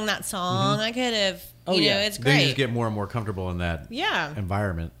have sung that song. I could have, it's great. Then you just get more and more comfortable in that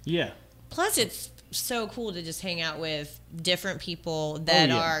environment. Yeah. Plus, it's so cool to just hang out with different people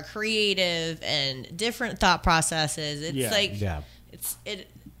that are creative and different thought processes. It's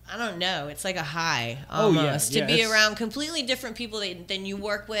I don't know. It's like a high almost to be around completely different people than you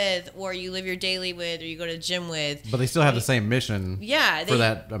work with, or you live your daily with, or you go to the gym with. But they still have the same mission. For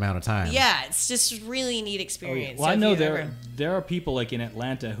that amount of time. Yeah, it's just a really neat experience. Well, so I know there are people like in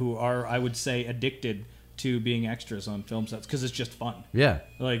Atlanta who are, I would say, addicted to being extras on film sets because it's just fun. Yeah.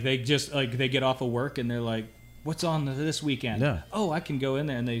 Like they just they get off of work and they're like, "What's on this weekend?" Yeah. Oh, I can go in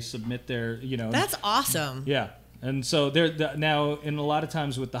there, and they submit their That's awesome. Yeah. And so now, in a lot of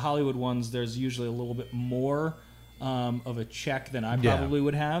times with the Hollywood ones, there's usually a little bit more of a check than I probably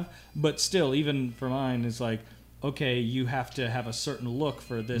would have. But still, even for mine, it's like, okay, you have to have a certain look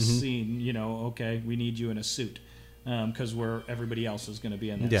for this scene. Okay, we need you in a suit because everybody else is going to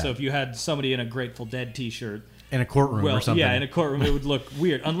be in there. Yeah. So if you had somebody in a Grateful Dead T-shirt. In a courtroom or something. Yeah, in a courtroom, it would look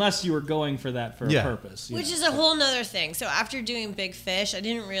weird unless you were going for that for a purpose. Which is a whole nother thing. So after doing Big Fish, I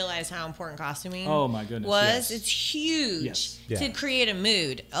didn't realize how important costuming my goodness, was. It's huge to create a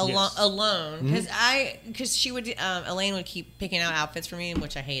mood alone. Because she would, Elaine would keep picking out outfits for me,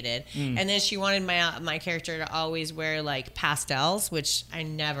 which I hated. And then she wanted my character to always wear like pastels, which I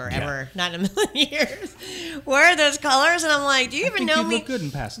never ever, not in a million years, wear those colors. And I'm like, do you even know me? You look good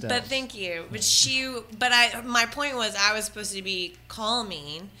in pastels. But thank you. My point was I was supposed to be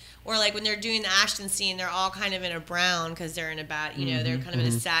calming, or like when they're doing the Ashton scene, they're all kind of in a brown because they're in a bad, they're kind of in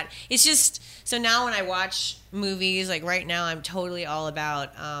a sad. It's just so now when I watch movies, like right now, I'm totally all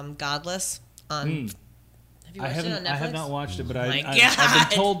about Godless on. Have you watched it on Netflix? I have not watched it, but I've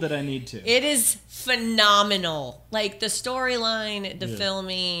been told that I need to. It is phenomenal. Like the storyline, the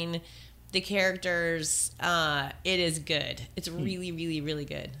filming, the characters. It is good. It's really, really, really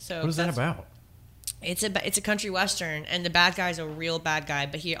good. So what is that about? It's a country western, and the bad guy's a real bad guy,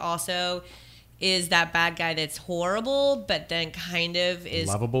 but he also is that bad guy that's horrible, but then kind of is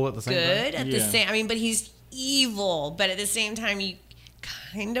lovable at the same time. Good at the same. I mean, but he's evil, but at the same time, you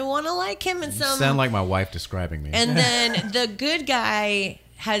kind of want to like him. And some sound like my wife describing me. And then the good guy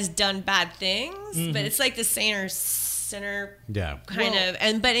has done bad things, but it's like the center kind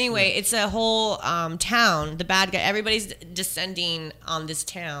of. But anyway, it's a whole town. The bad guy, everybody's descending on this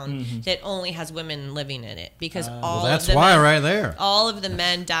town that only has women living in it because that's why right there. All of the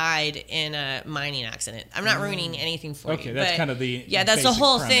men died in a mining accident. I'm not ruining anything for you. Okay, that's kind of the that's the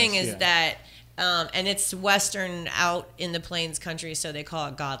whole thing is that. And it's western out in the plains country, so they call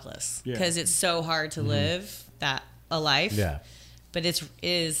it Godless because it's so hard to live a life. Yeah, but it's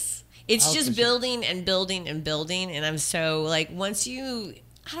just building and building and building, and I'm so like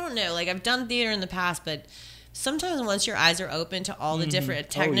I don't know, like I've done theater in the past, but sometimes once your eyes are open to all the different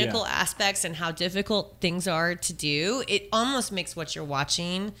technical aspects and how difficult things are to do, it almost makes what you're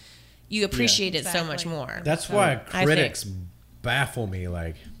watching, you appreciate it so much more. That's why critics baffle me.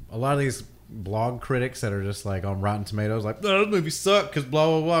 Like a lot of these blog critics that are just like on Rotten Tomatoes, like, oh, this movie sucked because blah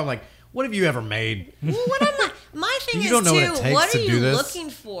blah blah. I'm like, what have you ever made? Well, my thing is too, what are you looking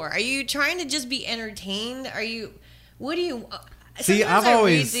for? Are you trying to just be entertained? See, I've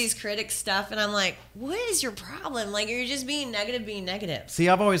always read these critics stuff and I'm like, what is your problem? Like, you're just being negative. See,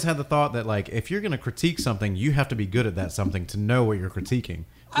 I've always had the thought that like if you're going to critique something, you have to be good at that something to know what you're critiquing.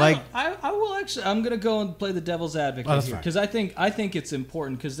 Like I will actually, I'm gonna go and play the devil's advocate here because I think it's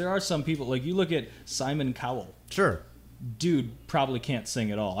important because there are some people like you look at Simon Cowell. Sure, dude probably can't sing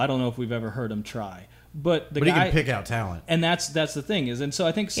at all. I don't know if we've ever heard him try, but he can pick out talent, and that's the thing is, and so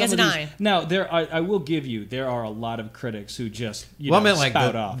I think some of these now I will give you there are a lot of critics who just I meant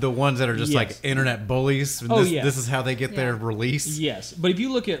like the ones that are just like internet bullies. This is how they get their release. Yes, but if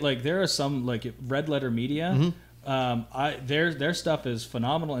you look at like there are some like Red Letter Media. Their stuff is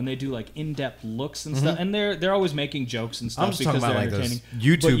phenomenal, and they do like in-depth looks and stuff, and they're always making jokes and stuff. I'm just because talking about they're like entertaining. those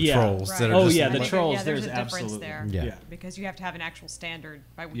YouTube trolls that are the trolls. Yeah, there's a difference absolutely there, because you have to have an actual standard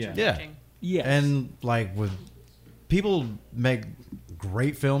by which you're judging. Yes. And like with people make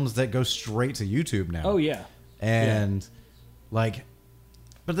great films that go straight to YouTube now. Oh yeah, and like.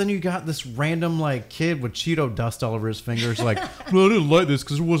 But then you got this random like kid with Cheeto dust all over his fingers, like, no, I didn't like this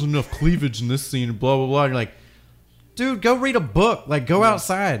because there wasn't enough cleavage in this scene, blah blah blah. And you're like, dude, go read a book. Like, go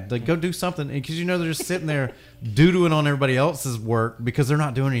outside. Like, go do something. Because they're just sitting there doo-dooing on everybody else's work because they're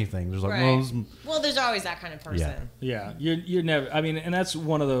not doing anything. There's like, well, there's always that kind of person. Yeah. You're never. I mean, and that's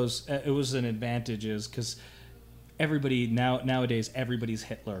one of those. It was an advantage is because everybody nowadays everybody's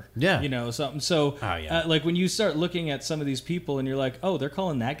Hitler. Yeah. Something. So like when you start looking at some of these people and you're like, oh, they're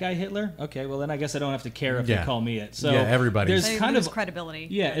calling that guy Hitler. Okay, well then I guess I don't have to care if they call me it. So everybody. There's kind of credibility.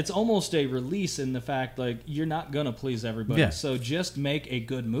 Yeah, it's almost a release in the fact like you're not gonna please everybody. Yeah. So just make a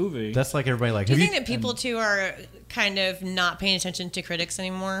good movie. That's like everybody like. Do you think that people too are kind of not paying attention to critics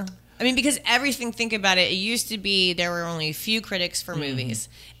anymore? I mean, because everything, think about it, it used to be there were only a few critics for movies.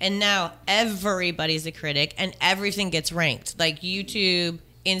 And now everybody's a critic and everything gets ranked. Like YouTube,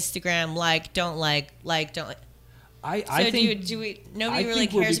 Instagram, don't like. I think nobody really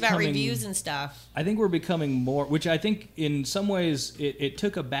cares about reviews and stuff. I think we're becoming more, which I think in some ways it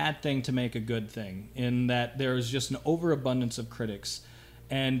took a bad thing to make a good thing, in that there's just an overabundance of critics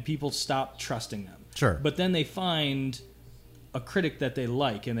and people stop trusting them. Sure. But then they find a critic that they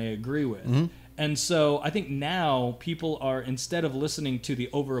like and they agree with. Mm-hmm. And so I think now people are, instead of listening to the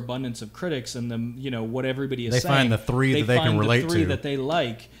overabundance of critics and what everybody is saying, they find the three that they can relate to. They find the three that they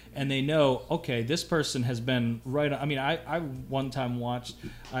like, and they know, okay, this person has been right. I mean, I one time watched,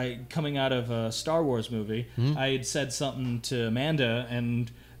 coming out of a Star Wars movie, I had said something to Amanda, and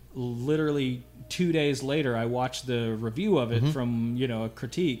literally 2 days later, I watched the review of it from a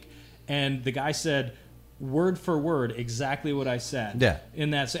critique, and the guy said, word for word, exactly what I said. Yeah.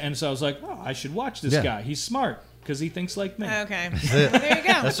 And so I was like, oh, I should watch this guy. He's smart because he thinks like me. Okay. There you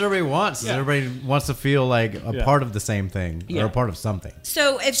go. That's what everybody wants. Yeah. Everybody wants to feel like a part of the same thing or a part of something.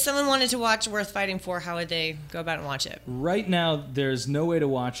 So if someone wanted to watch Worth Fighting For, how would they go about and watch it? Right now, there's no way to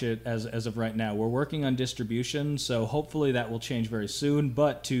watch it as of right now. We're working on distribution, so hopefully that will change very soon.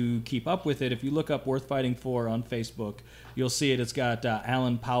 But to keep up with it, if you look up Worth Fighting For on Facebook, you'll see it. It's got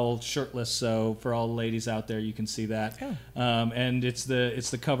Alan Powell shirtless, so for all the ladies out there, you can see that. Oh. And it's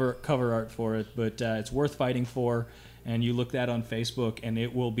the cover art for it, but it's Worth Fighting For, and you look that on Facebook, and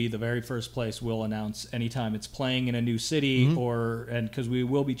it will be the very first place we'll announce anytime it's playing in a new city, and because we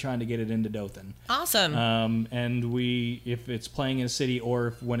will be trying to get it into Dothan. Awesome. And if it's playing in a city,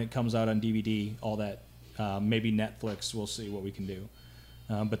 or when it comes out on DVD, all that, maybe Netflix, we'll see what we can do.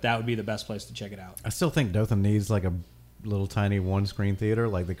 But that would be the best place to check it out. I still think Dothan needs like a little tiny one-screen theater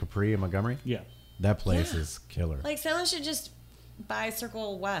like the Capri in Montgomery. Yeah. That place is killer. Like, someone should just buy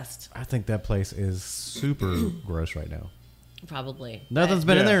Circle West. I think that place is super gross right now. Probably. Nothing's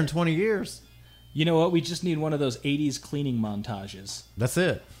been in there in 20 years. You know what? We just need one of those 80s cleaning montages. That's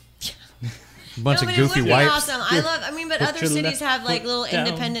it. Bunch of but goofy it would be wipes. awesome. But other cities have like little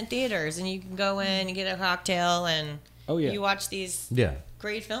independent theaters, and you can go in and get a cocktail, and you watch these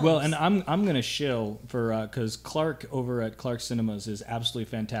great films. Well, and I'm gonna shill for because Clark over at Clark Cinemas is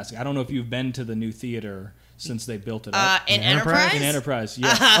absolutely fantastic. I don't know if you've been to the new theater since they built it up. In Enterprise? In Enterprise,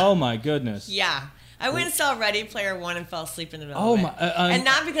 yeah. Oh my goodness. Yeah. I went and saw Ready Player One and fell asleep in the middle Oh of it. my! And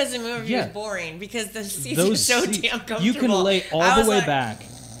not because the movie was boring, because the seats are so damn comfortable. You can lay all the way back.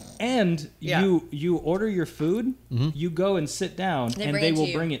 And you order your food, you go and sit down, and they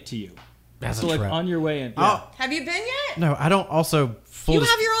will bring it to you. That's so a like trap. On your way in. Yeah. Have you been yet? No, I don't. Also, you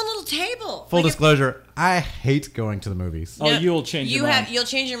have your own little table. Full disclosure, I hate going to the movies. Oh, you'll change your mind. You'll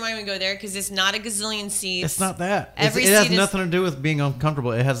change your mind when you go there because it's not a gazillion seats. It's not that. It has nothing to do with being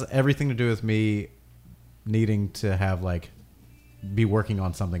uncomfortable. It has everything to do with me needing to have be working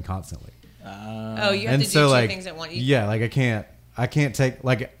on something constantly. You have to do two things at once. Yeah, I can't take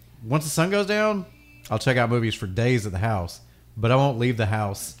once the sun goes down, I'll check out movies for days at the house, but I won't leave the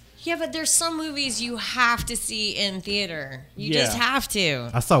house. Yeah, but there's some movies you have to see in theater. You just have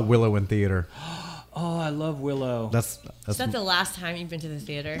to. I saw Willow in theater. Oh, I love Willow. That's Is that the last time you've been to the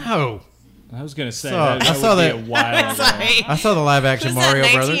theater? No. I was gonna say I saw that a while ago. I saw the live action Mario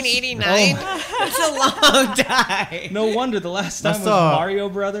Brothers. 1989. It's a long time. No wonder the last time was Mario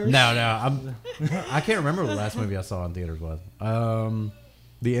Brothers. No, I can't remember the last movie I saw in theaters was.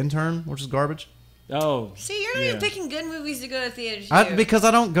 The Intern, which is garbage. Oh, see, you're not even picking good movies to go to theaters. Because I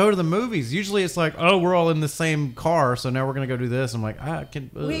don't go to the movies. Usually, it's like, oh, we're all in the same car, so now we're gonna go do this. I'm like, I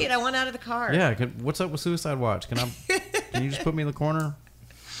can. Wait, I want out of the car. Yeah, what's up with Suicide Watch? Can you just put me in the corner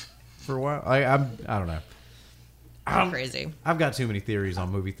for a while? I don't know. I'm crazy. I've got too many theories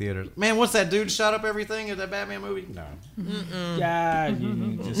on movie theaters. Man, what's that dude shot up everything in that Batman movie? No. Yeah,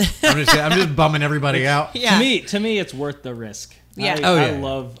 I'm just bumming everybody out. Yeah. To me, it's worth the risk. Yeah. I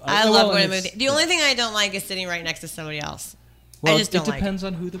love going to movie. The only thing I don't like is sitting right next to somebody else. Well, I just don't it depends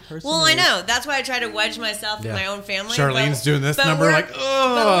on who the person is. Well, is. I know. That's why I try to wedge myself in my own family. Charlene's doing this number But we're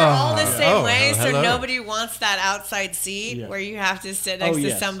all the same way, so hello. nobody wants that outside seat where you have to sit next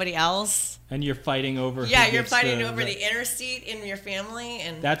to somebody else. And you're fighting over. Yeah, you're fighting over the inner seat in your family,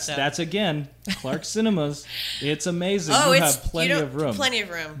 and that's again Clark Cinemas. It's amazing. Oh, you have plenty of room. Plenty of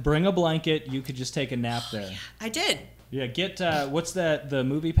room. Bring a blanket. You could just take a nap there. I did. Yeah, get what's that? The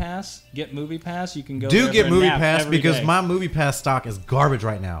Movie Pass. Get Movie Pass. You can go. Get Movie Pass because my Movie Pass stock is garbage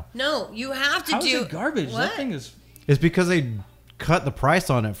right now. No, you have to How is it garbage? What? That thing is. It's because they cut the price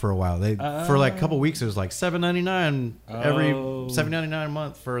on it for a while. They for like a couple weeks it was like $7.99 every $7.99 a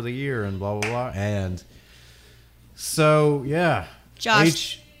month for the year and blah blah blah. And so yeah,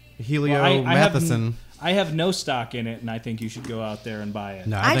 Josh. Helio Matheson. I have no stock in it, and I think you should go out there and buy it.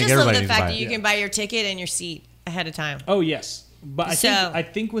 No, I think just love everybody the needs to fact buy that it. you can buy your ticket and your seat ahead of time. Oh, yes. But So- I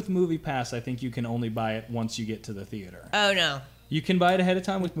think with Movie Pass, I think you can only buy it once you get to the theater. Oh no. You can buy it ahead of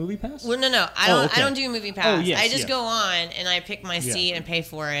time with Movie Pass? Well, no. I Oh, don't. okay. I don't do movie pass. Oh, yes, I just yes. go on and I pick my seat and pay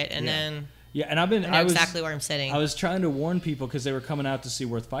for it, and then Yeah, and I know was exactly where I'm sitting. I was trying to warn people because they were coming out to see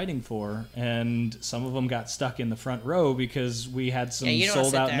Worth Fighting For, and some of them got stuck in the front row because we had some you don't wanna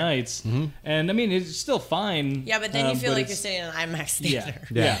sold sit out there. nights. And I mean, it's still fine. Yeah, but then you feel but like you're it's- sitting in an IMAX Yeah, theater.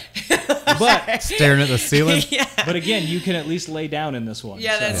 yeah. But Staring at the ceiling. Yeah. but again, you can at least lay down in this one.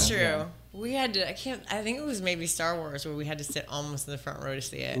 Yeah, so, that's true. yeah. We had to. I think it was maybe Star Wars where we had to sit almost in the front row to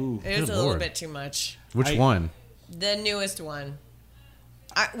see it. Ooh, it was good a little Lord. bit too much. Which one? The newest one.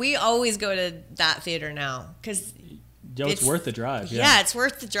 We always go to that theater now because Yo, it's worth the drive. yeah, it's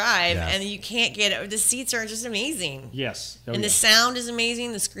worth the drive, Yeah. and you can't get the seats are just amazing. Yes. Oh, And yeah. the sound is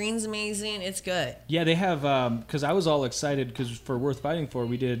amazing. The screen's amazing. It's good. Yeah, they have, because I was all excited because for Worth Fighting For,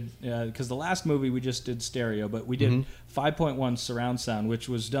 we did, because the last movie we just did stereo, but we did 5.1 surround sound, which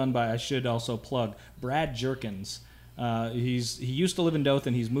was done by, I should also plug, Brad Jerkins. He used to live in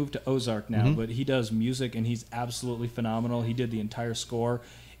Dothan. He's moved to Ozark now, but he does music and he's absolutely phenomenal. He did the entire score.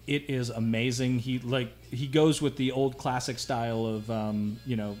 It is amazing. He goes with the old classic style of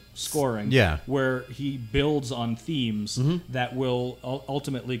scoring. Yeah. Where he builds on themes that will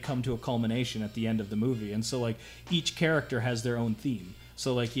ultimately come to a culmination at the end of the movie. And so like each character has their own theme.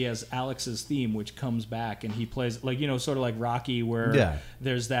 So like he has Alex's theme, which comes back, and he plays like sort of like Rocky, where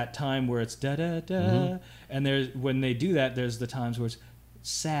there's that time where it's da da da, and there's when they do that, there's the times where it's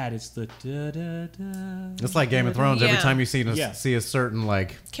sad. It's the da da da. It's like Game of Thrones. Every Yeah. time you see Yeah. see a certain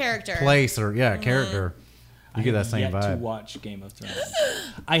like Character. place or character, you get that same yet to vibe. watch Game of Thrones.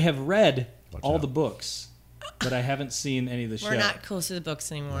 I have read Watch all out. the books, but I haven't seen any of the show. We're not close to the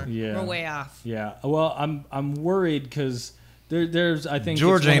books anymore. Yeah. We're way off. Yeah. Well, I'm worried because there's I think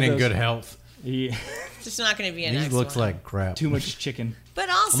George it's one ain't of in those- good health. Yeah, It's just not going to be a He next looks one. like crap. too much chicken. But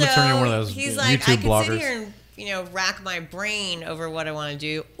also, gonna turn into one of those he's like, YouTube I could bloggers. sit here and rack my brain over what I want to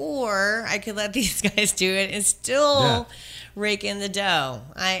do, or I could let these guys do it and still rake in the dough.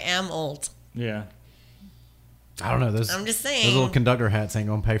 I am old. Yeah. I don't know. Those, I'm just those saying. little conductor hats ain't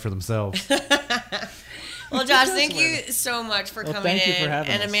gonna pay for themselves. Well, Josh, thank you so much for Well, coming thank you in. for having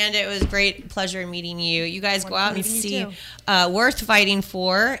and us. Amanda, it was a great pleasure meeting you. You guys go out and Wonderful meeting you see Worth Fighting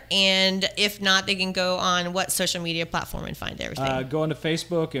For, and if not, they can go on what social media platform and find everything. Go onto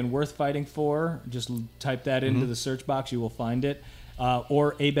Facebook and Worth Fighting For. Just type that into the search box. You will find it.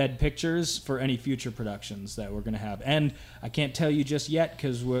 Or Ebed Pictures for any future productions that we're going to have. And I can't tell you just yet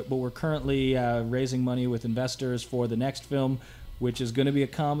because we're currently raising money with investors for the next film, which is going to be a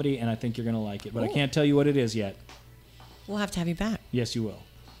comedy, and I think you're going to like it. But I can't tell you what it is yet. We'll have to have you back. Yes, you will.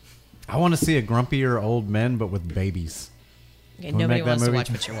 I want to see a grumpier old men, but with babies. Okay, Can we nobody make that wants to movie?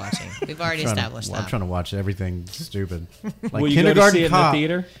 watch what you're watching. We've already I'm established I'm that. trying to watch everything stupid. Like Will you go to Kindergarten see it in the Cop.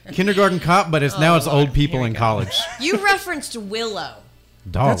 theater? Kindergarten Cop, but now it's Lord, old people here we in go. college. You referenced Willow.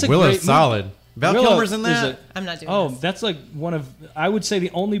 Dog, That's a Willow's great movie. solid. Val Willow Kilmer's in is that. I'm not doing Oh, this. that's like one of, I would say the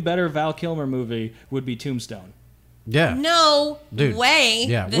only better Val Kilmer movie would be Tombstone. Yeah. No Dude, way.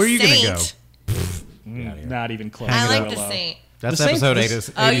 yeah, The where are you gonna Saint. go? Not even close. I Hang it like up. The Saint. That's The Saint- episode the-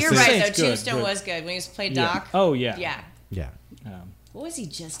 86. Oh, you're right, Saint's though. good, Tombstone but- was good. When he was played Yeah. Doc. Oh, yeah. Yeah. Yeah. What was he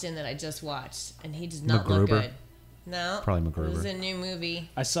just in that I just watched? And he does not look MacGruber? good. No. Probably It was MacGruber. a new movie.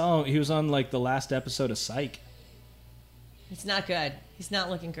 I saw he was on like the last episode of Psych. It's not good. He's not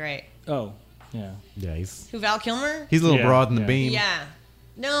looking great. Oh, yeah. Yeah, he's Who, Val Kilmer? a little Yeah, broad in the yeah. beam. Yeah.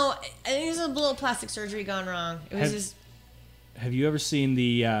 No, I think there's a little plastic surgery gone wrong. It was Have- just. Have you ever seen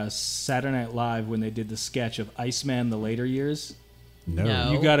the Saturday Night Live when they did the sketch of Iceman the later years?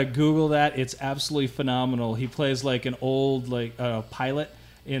 No. You got to Google that. It's absolutely phenomenal. He plays like an old pilot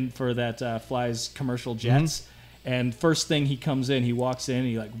for that flies commercial jets. And first thing he comes in, he walks in,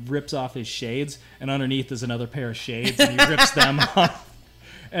 he like rips off his shades, and underneath is another pair of shades, and he rips them off.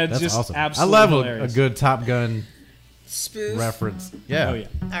 And it's That's just awesome. I absolutely love a hilarious. good Top Gun Spoof. reference. Yeah. Oh yeah.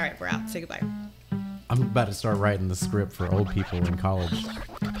 All right, we're out. Say goodbye. I'm about to start writing the script for old people in college.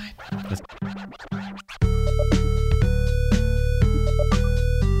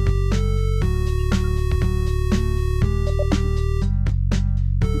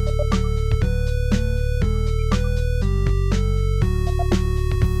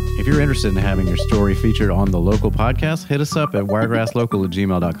 If you're interested in having your story featured on the local podcast, hit us up at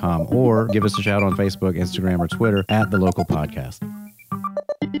wiregrasslocal@gmail.com or give us a shout on Facebook, Instagram, or Twitter at the local podcast.